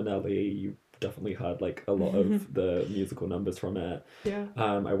Liza Minnelli. You definitely heard like a lot of the musical numbers from it. Yeah.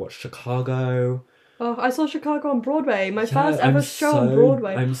 I watched Chicago. Oh, I saw Chicago on Broadway. My first ever show on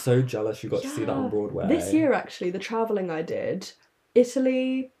Broadway. I'm so jealous you got to see that on Broadway. This year, actually, the travelling I did,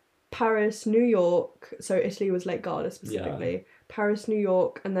 Italy, Paris, New York. So Italy was Lake Garda specifically. Yeah. Paris, New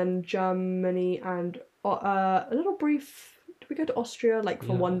York, and then Germany, and a little brief. Did we go to Austria like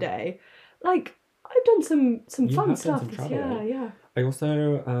for one day? Like, I've done some fun stuff this year. Yeah. I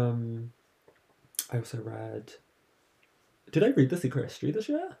also read. Did I read The Secret History this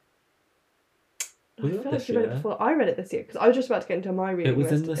year? I feel like you read it before. I read it this year because I was just about to get into my reading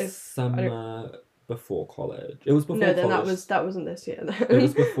list. It was in the summer before college. It was before college. No, then that wasn't this year. It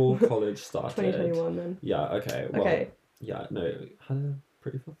was before college started. 2021 then. Yeah, okay. Well, okay. Yeah, no, had a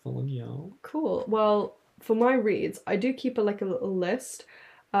pretty fulfilling year. Cool. Well, for my reads, I do keep a little list.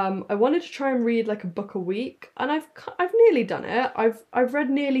 I wanted to try and read like a book a week, and I've nearly done it. I've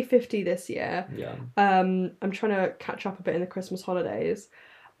read nearly 50 this year. Yeah. I'm trying to catch up a bit in the Christmas holidays.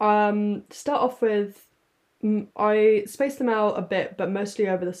 Start off with, I spaced them out a bit, but mostly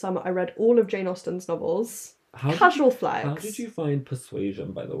over the summer. I read all of Jane Austen's novels. Casual flex. How did you find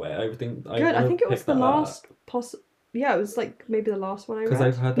Persuasion, by the way? I think it was the last yeah, it was like maybe the last one I read. Because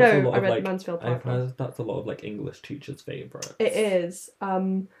I've heard that's a lot of like Mansfield Park. I've heard that's a lot of like English teachers' favourites. It is.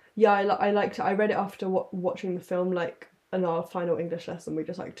 Yeah, I liked it. I read it after watching the film. Like in our final English lesson, we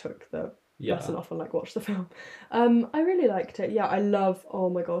just like took the lesson off and like watched the film. I really liked it. Yeah, I love. Oh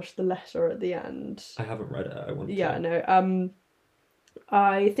my gosh, the letter at the end. I haven't read it. I want to. Yeah, no.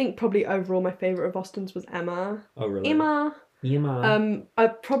 I think probably overall my favourite of Austen's was Emma. Oh really? Emma. I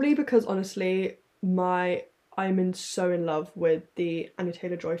probably because honestly I'm so in love with the Anya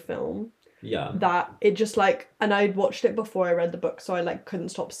Taylor-Joy film. Yeah. That it just like, and I'd watched it before I read the book, so I like couldn't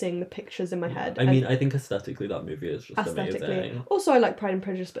stop seeing the pictures in my head. I mean, I think aesthetically that movie is just amazing. Also, I like Pride and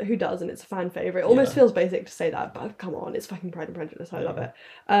Prejudice, but who doesn't? It's a fan favourite. Almost feels basic to say that, but come on, it's fucking Pride and Prejudice. I love it.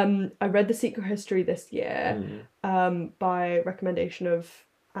 I read The Secret History this year, by recommendation of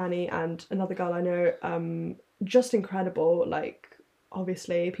Annie and another girl I know. Just incredible. Like,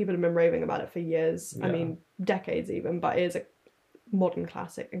 obviously, people have been raving about it for years. I mean, decades even, but it is a modern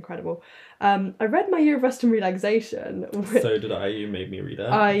classic. Incredible. I read My Year of Rest and Relaxation. So did I. You made me read it.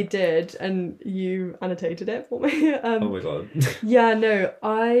 I did, and you annotated it for me. Oh my god. Yeah, no,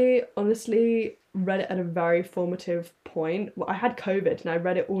 I honestly read it at a very formative point. Well, I had COVID and I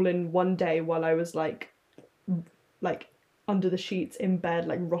read it all in one day while I was like under the sheets in bed,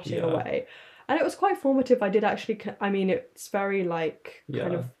 like rotting away. And it was quite formative. I did actually, I mean, it's very like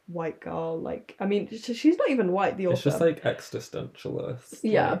kind of white girl, like, I mean, she's not even white, the author. It's just like existentialist.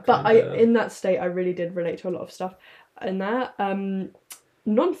 Yeah, like, but in that state, I really did relate to a lot of stuff in that.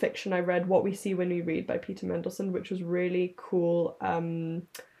 non-fiction, I read What We See When We Read by Peter Mendelsohn, which was really cool.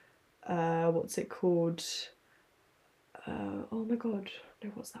 What's it called? Oh my god, no,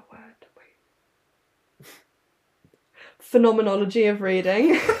 what's that word? Wait. Phenomenology of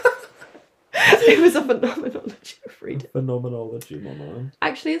reading. It was a phenomenology of reading. Phenomenology, mama.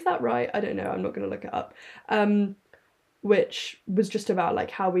 Actually, is that right? I don't know. I'm not going to look it up. Which was just about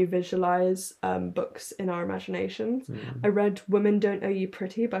like how we visualize books in our imaginations. I read Women Don't Owe You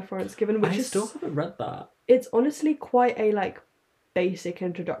Pretty by Florence Given, which I still haven't read that. It's honestly quite a like basic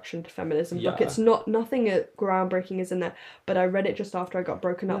introduction to feminism book. It's nothing groundbreaking is in there, but I read it just after I got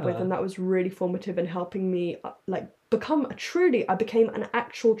broken up with, and that was really formative in helping me like I became an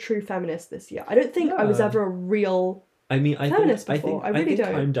actual true feminist this year. I don't think I was ever a real feminist before. I really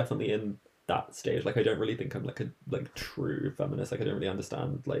don't. I'm definitely in that stage. Like, I don't really think I'm like a true feminist. Like, I don't really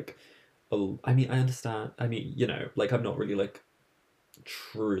understand like I understand, you know, like I'm not really like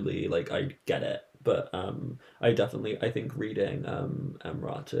truly like I get it, but I think reading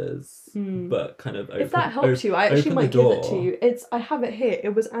Emrata's book kind of if that helps you, I actually might give it to you. I have it here.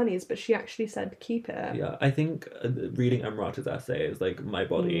 It was Annie's, but she actually said keep it. Yeah, I think reading Emrata's essays, like My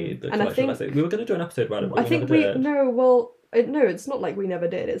Body, the collection of essays, we were going to do an episode about it, but it's not like we never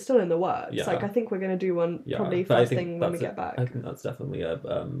did. It's still in the works. Like, I think we're going to do one probably first thing when we get back. I think that's definitely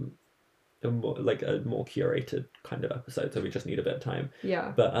a more curated kind of episode, so we just need a bit of time.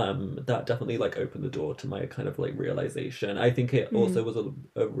 But that definitely like opened the door to my kind of like realization. I think it also was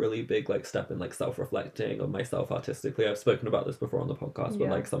a really big like step in like self-reflecting of myself artistically. I've spoken about this before on the podcast, but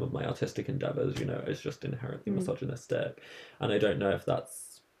like some of my artistic endeavors, you know, is just inherently misogynistic, and I don't know if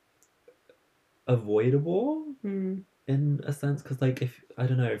that's avoidable in a sense, because like if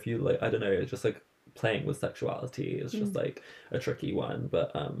it's just like playing with sexuality is just like a tricky one,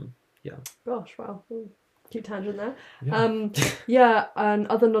 but yeah. Gosh, wow. Cute tangent there. And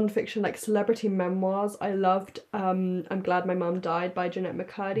other non-fiction like celebrity memoirs I loved. I'm Glad My Mum Died by Jeanette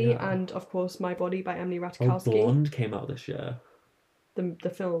McCurdy, and of course My Body by Emily Ratajkowski. Blonde came out this year. The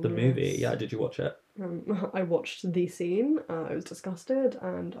film. The movie, yeah. Did you watch it? I watched the scene. I was disgusted,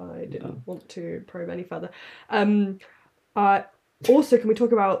 and I didn't want to probe any further. Also, can we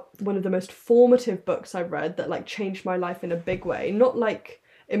talk about one of the most formative books I've read that like changed my life in a big way? Not like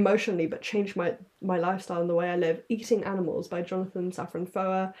emotionally, but changed my lifestyle and the way I live. Eating Animals by Jonathan Safran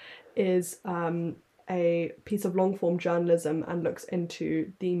Foer is a piece of long form journalism and looks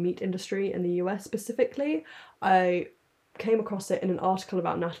into the meat industry in the US specifically. I came across it in an article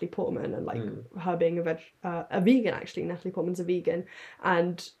about Natalie Portman and like her being a vegan. Actually, Natalie Portman's a vegan,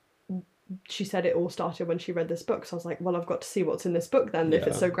 and she said it all started when she read this book. So I was like, well, I've got to see what's in this book then, if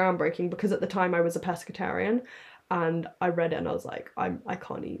it's so groundbreaking, because at the time I was a pescatarian. And I read it and I was like, I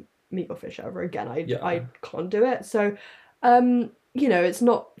can't eat meat or fish ever again. I can't do it. So, you know, it's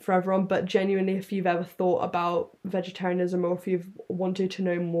not for everyone, but genuinely, if you've ever thought about vegetarianism, or if you've wanted to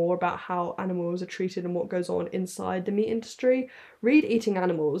know more about how animals are treated and what goes on inside the meat industry, read Eating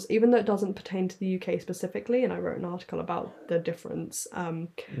Animals, even though it doesn't pertain to the UK specifically. And I wrote an article about the difference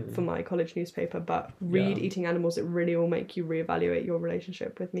for my college newspaper, but read Eating Animals. It really will make you reevaluate your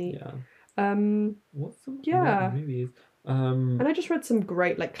relationship with meat. What's some movies? And I just read some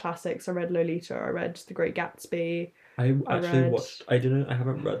great like classics. I read Lolita. I read The Great Gatsby. I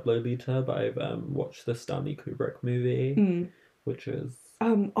haven't read Lolita, but I've watched the Stanley Kubrick movie, which is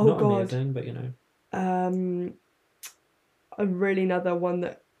amazing, but you know. A really another one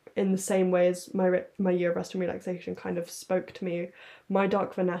that, in the same way as my Year of Rest and Relaxation, kind of spoke to me. My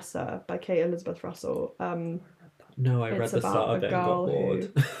Dark Vanessa by Kate Elizabeth Russell. No, I read the start of it and got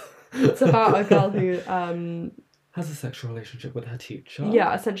bored. It's about a girl who has a sexual relationship with her teacher.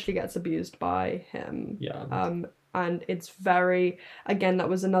 Yeah, essentially gets abused by him. Yeah. And it's very, again, that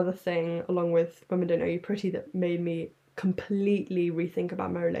was another thing along with Women Don't Know You Pretty that made me completely rethink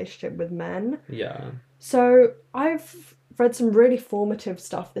about my relationship with men. Yeah. So I've read some really formative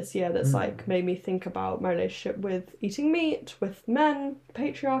stuff this year that's like made me think about my relationship with eating meat, with men,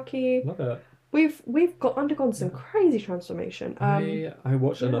 patriarchy. Love it. We've undergone some crazy transformation. I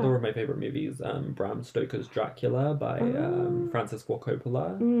watched another of my favourite movies, Bram Stoker's Dracula by Francis Ford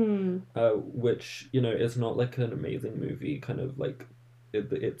Coppola, which, you know, is not like an amazing movie, kind of like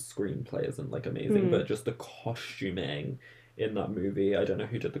its screenplay isn't like amazing, but just the costuming in that movie, I don't know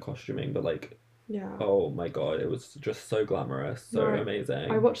who did the costuming, but like, oh my god, it was just so glamorous, so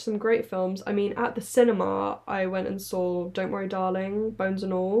amazing. I watched some great films. I mean, at the cinema, I went and saw Don't Worry Darling, Bones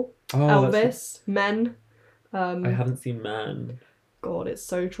and All, Elvis, Men. I haven't seen Men. God, it's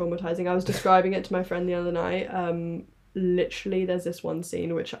so traumatizing. I was describing it to my friend the other night. Literally, there's this one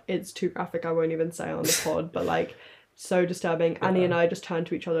scene, which it's too graphic, I won't even say on the pod, but like, So disturbing. Annie and I just turned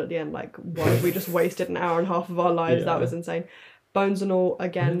to each other at the end like, why we just wasted an hour and a half of our lives. That was insane. Bones and All,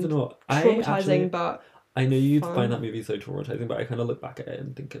 again, traumatizing, but I know you'd fun. find that movie so traumatizing, but I kind of look back at it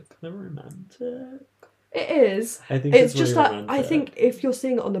and think it's kind of romantic. It is. I think it's really just like, romantic. I think if you're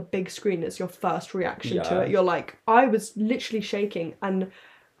seeing it on the big screen, it's your first reaction to it. You're like, I was literally shaking and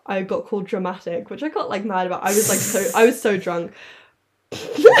I got called dramatic, which I got like mad about. I was like I was so drunk.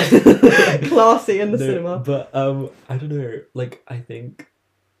 Classy in the cinema. But I don't know, like I think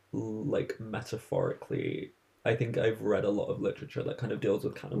like metaphorically, I think I've read a lot of literature that kind of deals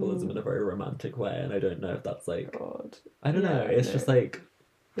with cannibalism in a very romantic way, and I don't know if that's like I don't know, it's just like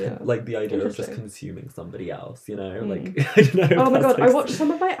like the idea of just consuming somebody else, you know, like I don't know. Oh my god, I watched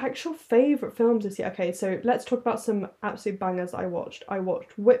some of my actual favourite films this year. Okay, so let's talk about some absolute bangers that I watched. I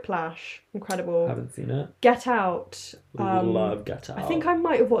watched Whiplash, incredible. Haven't seen it. Get Out. Love Get Out. I think I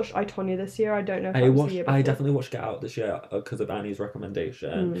might have watched I, Tonya this year. I don't know if I watched the year before. I definitely watched Get Out this year because of Annie's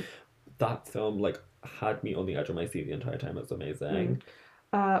recommendation. That film like had me on the edge of my seat the entire time. It was amazing.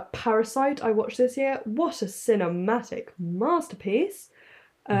 Parasite I watched this year. What a cinematic masterpiece.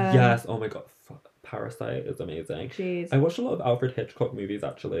 Yes, oh my god, Parasite is amazing. Jeez. I watched a lot of Alfred Hitchcock movies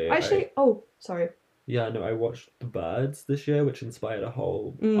actually. Sorry. Yeah, no, I watched The Birds this year, which inspired a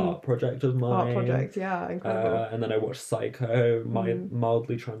whole art project of mine. Art project, yeah, incredible. And then I watched Psycho, my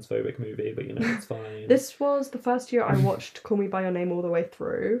mildly transphobic movie, but you know, it's fine. This was the first year I watched Call Me By Your Name all the way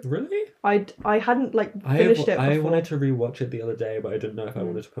through. Really? I hadn't like finished it before. I wanted to rewatch it the other day, but I didn't know if I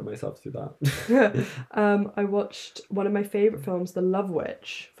wanted to put myself through that. I watched one of my favourite films, The Love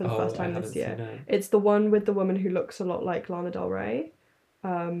Witch, for the first time this year. It's the one with the woman who looks a lot like Lana Del Rey.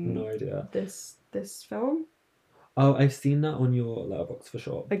 No idea. This film. Oh, I've seen that on your Letterboxd for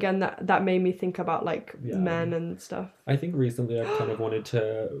sure. Again, that made me think about like men and stuff. I think recently I've kind of wanted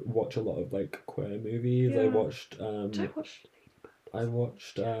to watch a lot of like queer movies. Yeah. I watched Did I watch Ladybird? I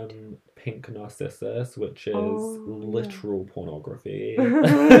watched Pink Narcissus, which is literal pornography.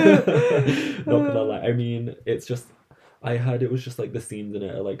 Not gonna lie. I mean, it's just I heard it was just like the scenes in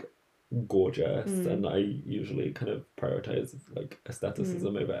it are like gorgeous, and I usually kind of prioritize like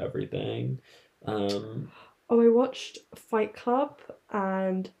aestheticism over everything. I watched Fight Club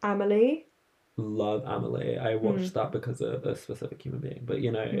and Amelie. Love Amelie. I watched that because of a specific human being, but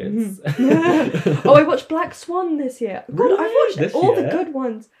you know, it's I watched Black Swan this year. God, really? I've watched all the good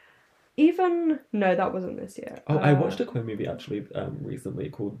ones. Even no, that wasn't this year. I watched a queer movie actually recently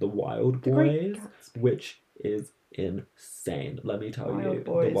called The Wild Boys, which is insane. Let me tell you,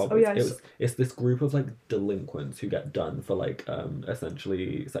 The Wild Boys. It's this group of like delinquents who get done for like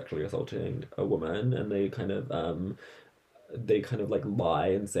essentially sexually assaulting a woman, and they kind of like lie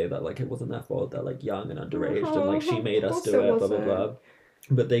and say that like it wasn't their fault. They're like young and underage, and like she made us do it. Blah blah blah.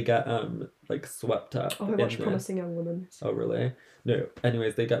 But they get like swept up. I watched Promising Young Woman. Oh really? No.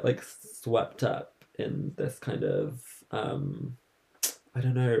 Anyways, they get like swept up in this kind of I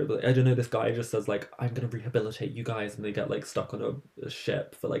don't know, this guy just says like, I'm gonna rehabilitate you guys, and they get like stuck on a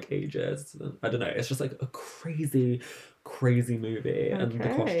ship for like ages. I don't know, it's just like a crazy movie, and the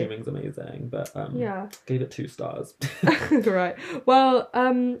costuming's amazing, but gave it 2 stars. Right. Well,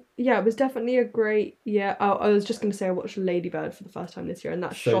 it was definitely a great year. I was just gonna say I watched Lady Bird for the first time this year, and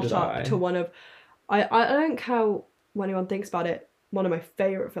that shot up to one of I don't care what anyone thinks about it, one of my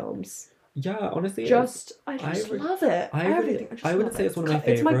favourite films. Yeah, honestly, I just love it. I wouldn't say it's one of my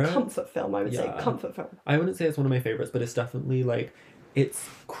favourites. It's my comfort film. I would say comfort film. I wouldn't say it's one of my favourites, but it's definitely like it's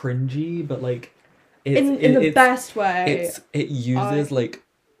cringy, but like in the best way. It uses like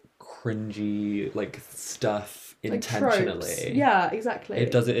cringy like stuff intentionally. Like yeah, exactly.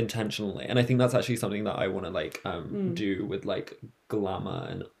 It does it intentionally, and I think that's actually something that I want to like do with like glamour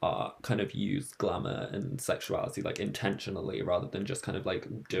and art. Kind of use glamour and sexuality like intentionally, rather than just kind of like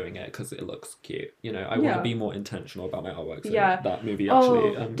doing it because it looks cute. You know, I want to be more intentional about my artwork. So that movie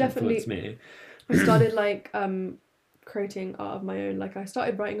actually influenced me. I started like creating art of my own. Like I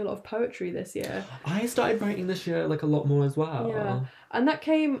started writing a lot of poetry this year. I started writing this year like a lot more as well. Yeah, and that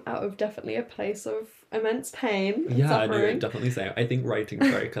came out of definitely a place of immense pain and suffering. I know, definitely so. I think writing's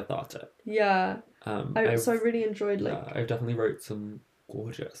very cathartic. Yeah. So I really enjoyed like I definitely wrote some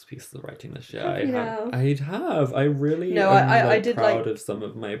gorgeous pieces of writing this year. I have. I really I did proud of some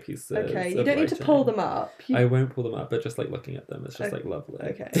of my pieces. Okay, you don't need to pull them up. I won't pull them up, but just like looking at them, it's just like lovely.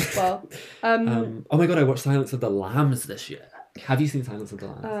 Okay, well, oh my god, I watched Silence of the Lambs this year. Have you seen Silence of the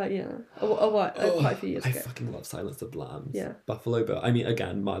Lambs? Yeah. Quite a few years ago. I fucking love Silence of the Lambs. Yeah. Buffalo Bill. I mean,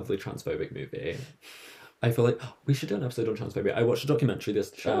 again, mildly transphobic movie. I feel like we should do an episode on transphobia. I watched a documentary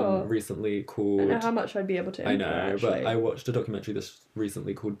this Sure. recently I called. don't know how much I'd be able to. I know, actually. but I watched a documentary this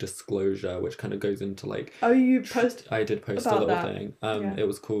recently called Disclosure, which kind of goes into like. Oh, you post. I did post a about little that. thing. Yeah. It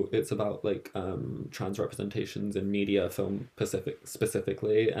was cool. It's about like trans representations in media, film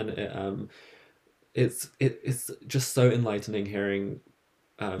specifically, and it's just so enlightening hearing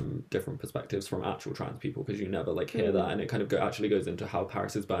different perspectives from actual trans people, because you never like hear that, and it kind of actually goes into how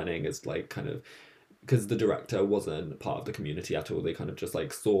Paris is Burning is like kind of, because the director wasn't part of the community at all. They kind of just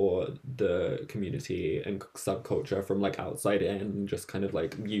like saw the community and subculture from like outside in, and just kind of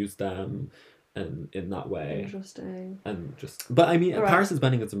like used them and in that way. Interesting. And just, but I mean, All right. Paris is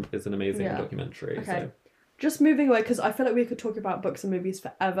Burning is an amazing Yeah. documentary. Okay. So. Just moving away, because I feel like we could talk about books and movies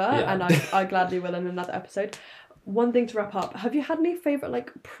forever, Yeah. and I gladly will in another episode. One thing to wrap up, have you had any favourite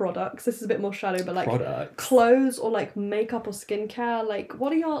like products? This is a bit more shallow, but like Products. clothes or like makeup or skincare, like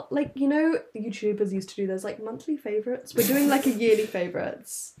what are your, like, you know, YouTubers used to do those like monthly favourites. We're doing like a yearly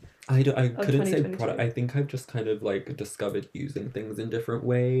favourites. I couldn't say 2022. product. I think I've just kind of like discovered using things in different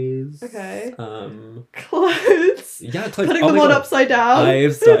ways. Okay. Clothes. Yeah, clothes. Putting Oh them my on God. upside down.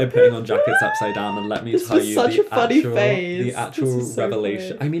 I've started putting on jackets upside down, and let me This tell was you, such the a funny actual, phase. the This actual is so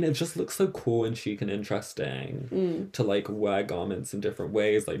revelation. funny. I mean, it just looks so cool and chic and interesting to like wear garments in different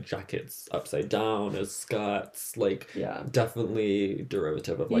ways, like jackets upside down as skirts, like Yeah. definitely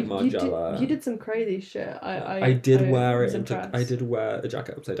derivative of like You Margiela. did some crazy shit. I did wear was it into. impressed. I did wear a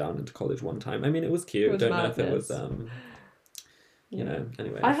jacket upside down into college one time. I mean, it was cute. It was Don't know if it was madness. you know.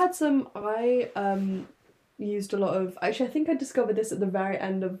 Anyway. I had some. I used a lot of. Actually, I think I discovered this at the very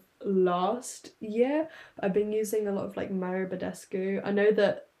end of last year. I've been using a lot of like Mario Badescu. I know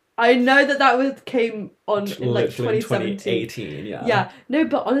that came on in like Literally in 2017. 2018, yeah. Yeah, no,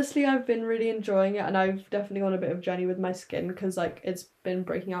 but honestly, I've been really enjoying it, and I've definitely on a bit of a journey with my skin, because like it's been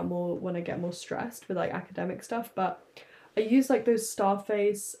breaking out more when I get more stressed with like academic stuff. But I use like those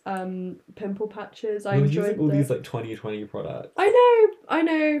Starface pimple patches. I We're enjoyed using all these like 2020 products. I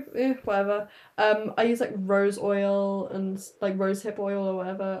know, whatever. I use like rose oil and like rose hip oil or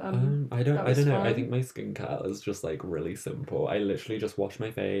whatever. I don't was know. I fun. think my skincare is just like really simple. I literally just wash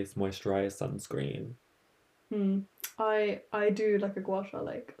my face, moisturize, sunscreen. I do like a gua sha,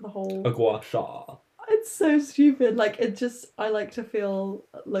 like the whole. A gua sha. It's so stupid. Like it just, I like to feel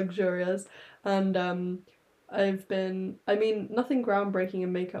luxurious, and I mean, nothing groundbreaking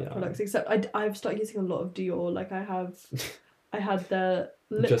in makeup products, except I've started using a lot of Dior. Like I had the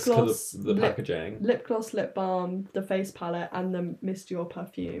lip just gloss, because of the packaging. lip gloss, lip balm, the face palette, and the Miss Dior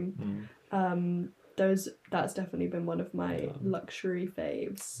perfume. That's definitely been one of my luxury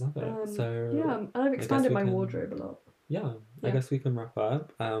faves. Love it. So yeah, and I've expanded we my can- wardrobe a lot. Yeah, I Yeah. guess we can wrap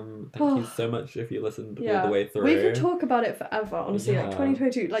up. Thank you so much if you listened all the way through. We could talk about it forever, honestly. Like Yeah.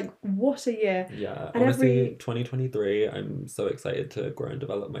 2022, like what a year. Yeah, And honestly, 2023, I'm so excited to grow and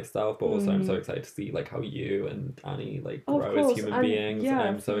develop myself, but also I'm so Mm. excited to see like how you and Annie like Of grow as course, human and beings. yeah,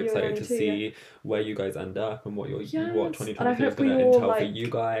 I'm so for you and excited Annie to too, see where you guys end up and what what Yes, and I 2023 is hope going we to all, entail for like, you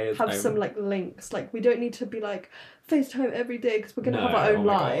guys. Have some like links. Like we don't need to be like FaceTime every day, because we're gonna have No, our oh own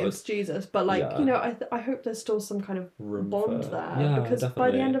my God. lives, Jesus. But like Yeah. you know, I hope there's still some kind of room bond for- there, Yeah, because by the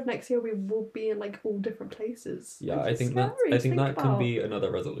definitely. end of next year we will be in like all different places. Yeah, which I is think scary that to think can about. be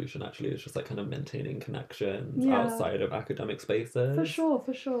another resolution. Actually, it's just like kind of maintaining connections Yeah. outside of academic spaces. For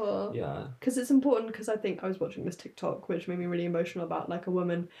sure. Yeah. Because it's important, because I think I was watching this TikTok which made me really emotional about like a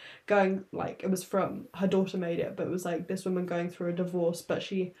woman going, like, it was from her daughter made it, but it was like this woman going through a divorce, but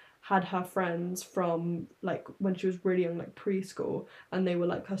she had her friends from like when she was really young, like preschool, and they were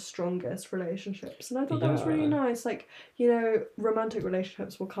like her strongest relationships, and I thought that was really Yeah. nice. Like, you know, romantic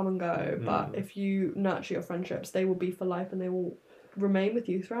relationships will come and go, but Mm. if you nurture your friendships, they will be for life and they will remain with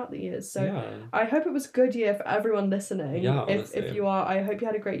you throughout the years. So Yeah. I hope it was a good year for everyone listening. Yeah, if honestly. you are, I hope you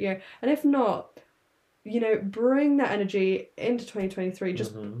had a great year. And if not, you know, bring that energy into 2023.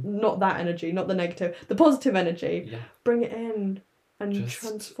 Just not that energy, not the negative, the positive energy. Yeah. Bring it in and Just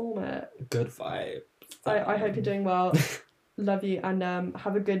transform it. Good vibe. I hope you're doing well. Love you, and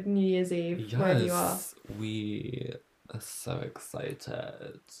have a good New Year's Eve wherever you are. We are so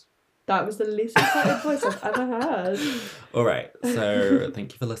excited. That was the least excited voice I've ever heard. All right. So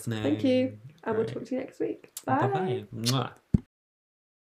thank you for listening. Thank you, and we'll Right. talk to you next week. Bye bye.